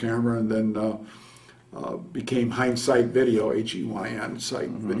first camera and then became Heyn Sight Video, H-E-Y-N Sight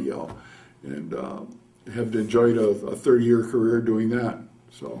Video, and have enjoyed a 30-year career doing that.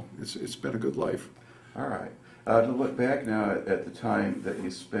 So it's been a good life. All right. To look back now at the time that you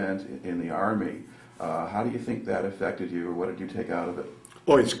spent in the Army, how do you think that affected you, or what did you take out of it?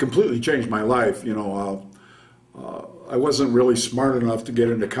 Oh, it's completely changed my life. You know, I wasn't really smart enough to get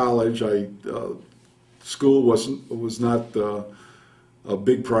into college. School was not a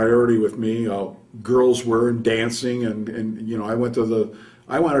big priority with me. Girls were, and dancing, and you know, I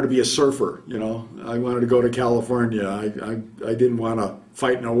wanted to be a surfer. You know, I wanted to go to California. I didn't want to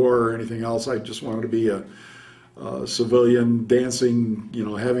fight in a war or anything else. I just wanted to be a civilian, dancing, you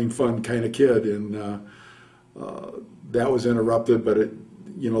know, having fun kind of kid, and that was interrupted. But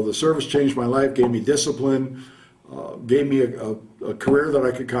you know, the service changed my life, gave me discipline, gave me a career that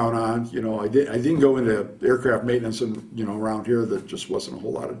I could count on. You know, I didn't go into aircraft maintenance, and you know, around here there just wasn't a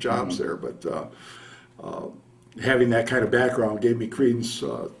whole lot of jobs there. But having that kind of background gave me credence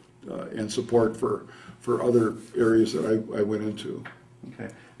and support for other areas that I went into.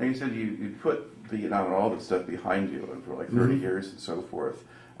 Okay. And you said you put Vietnam and all that stuff behind you for like 30 years and so forth.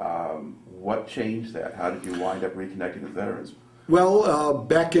 What changed that? How did you wind up reconnecting with veterans? Well,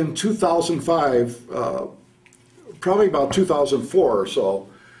 back in 2005, probably about 2004 or so,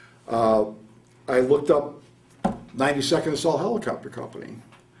 I looked up 92nd Assault Helicopter Company.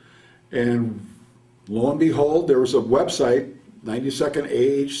 And lo and behold, there was a website, 92nd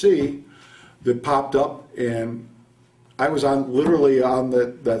AHC, that popped up, and I was literally on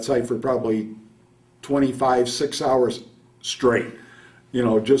that site for probably 6 hours straight. You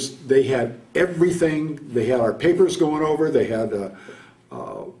know, just, they had everything. They had our papers going over. They had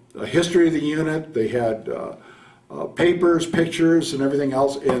a history of the unit. They had papers, pictures, and everything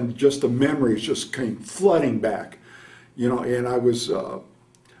else, and just the memories just came flooding back. You know, and I was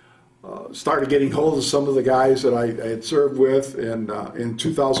started getting hold of some of the guys that I had served with, and in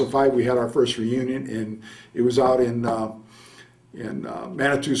 2005 we had our first reunion, and it was out in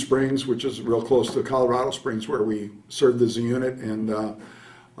Manitou Springs, which is real close to Colorado Springs, where we served as a unit, and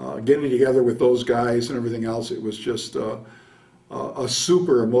getting together with those guys and everything else, it was just a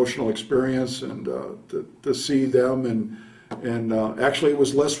super emotional experience, and to see them, and actually it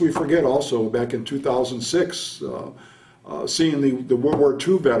was Lest We Forget also back in 2006, seeing the World War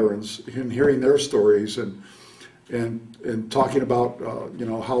II veterans and hearing their stories, and talking about you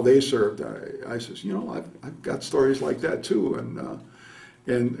know, how they served. I says, you know, I've got stories like that too,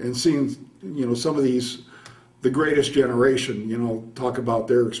 and seeing, you know, some of these, the greatest generation, you know, talk about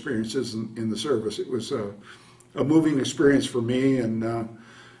their experiences in the service. It was a moving experience for me, and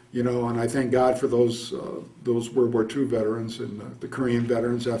you know, and I thank God for those World War II veterans and the Korean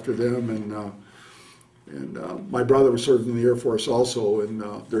veterans after them, and my brother was served in the Air Force also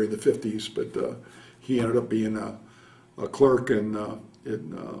during the 50s, but he ended up being a clerk in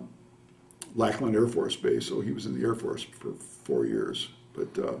Lackland Air Force Base, so he was in the Air Force for 4 years.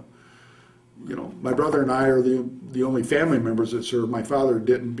 But you know, my brother and I are the only family members that served. My father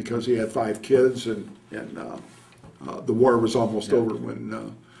didn't, because he had 5 kids, and the war was almost over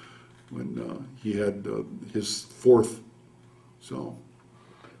when he had his 4th. So.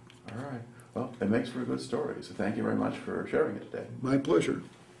 All right. Well, it makes for a good story, so thank you very much for sharing it today. My pleasure.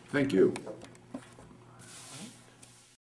 Thank you.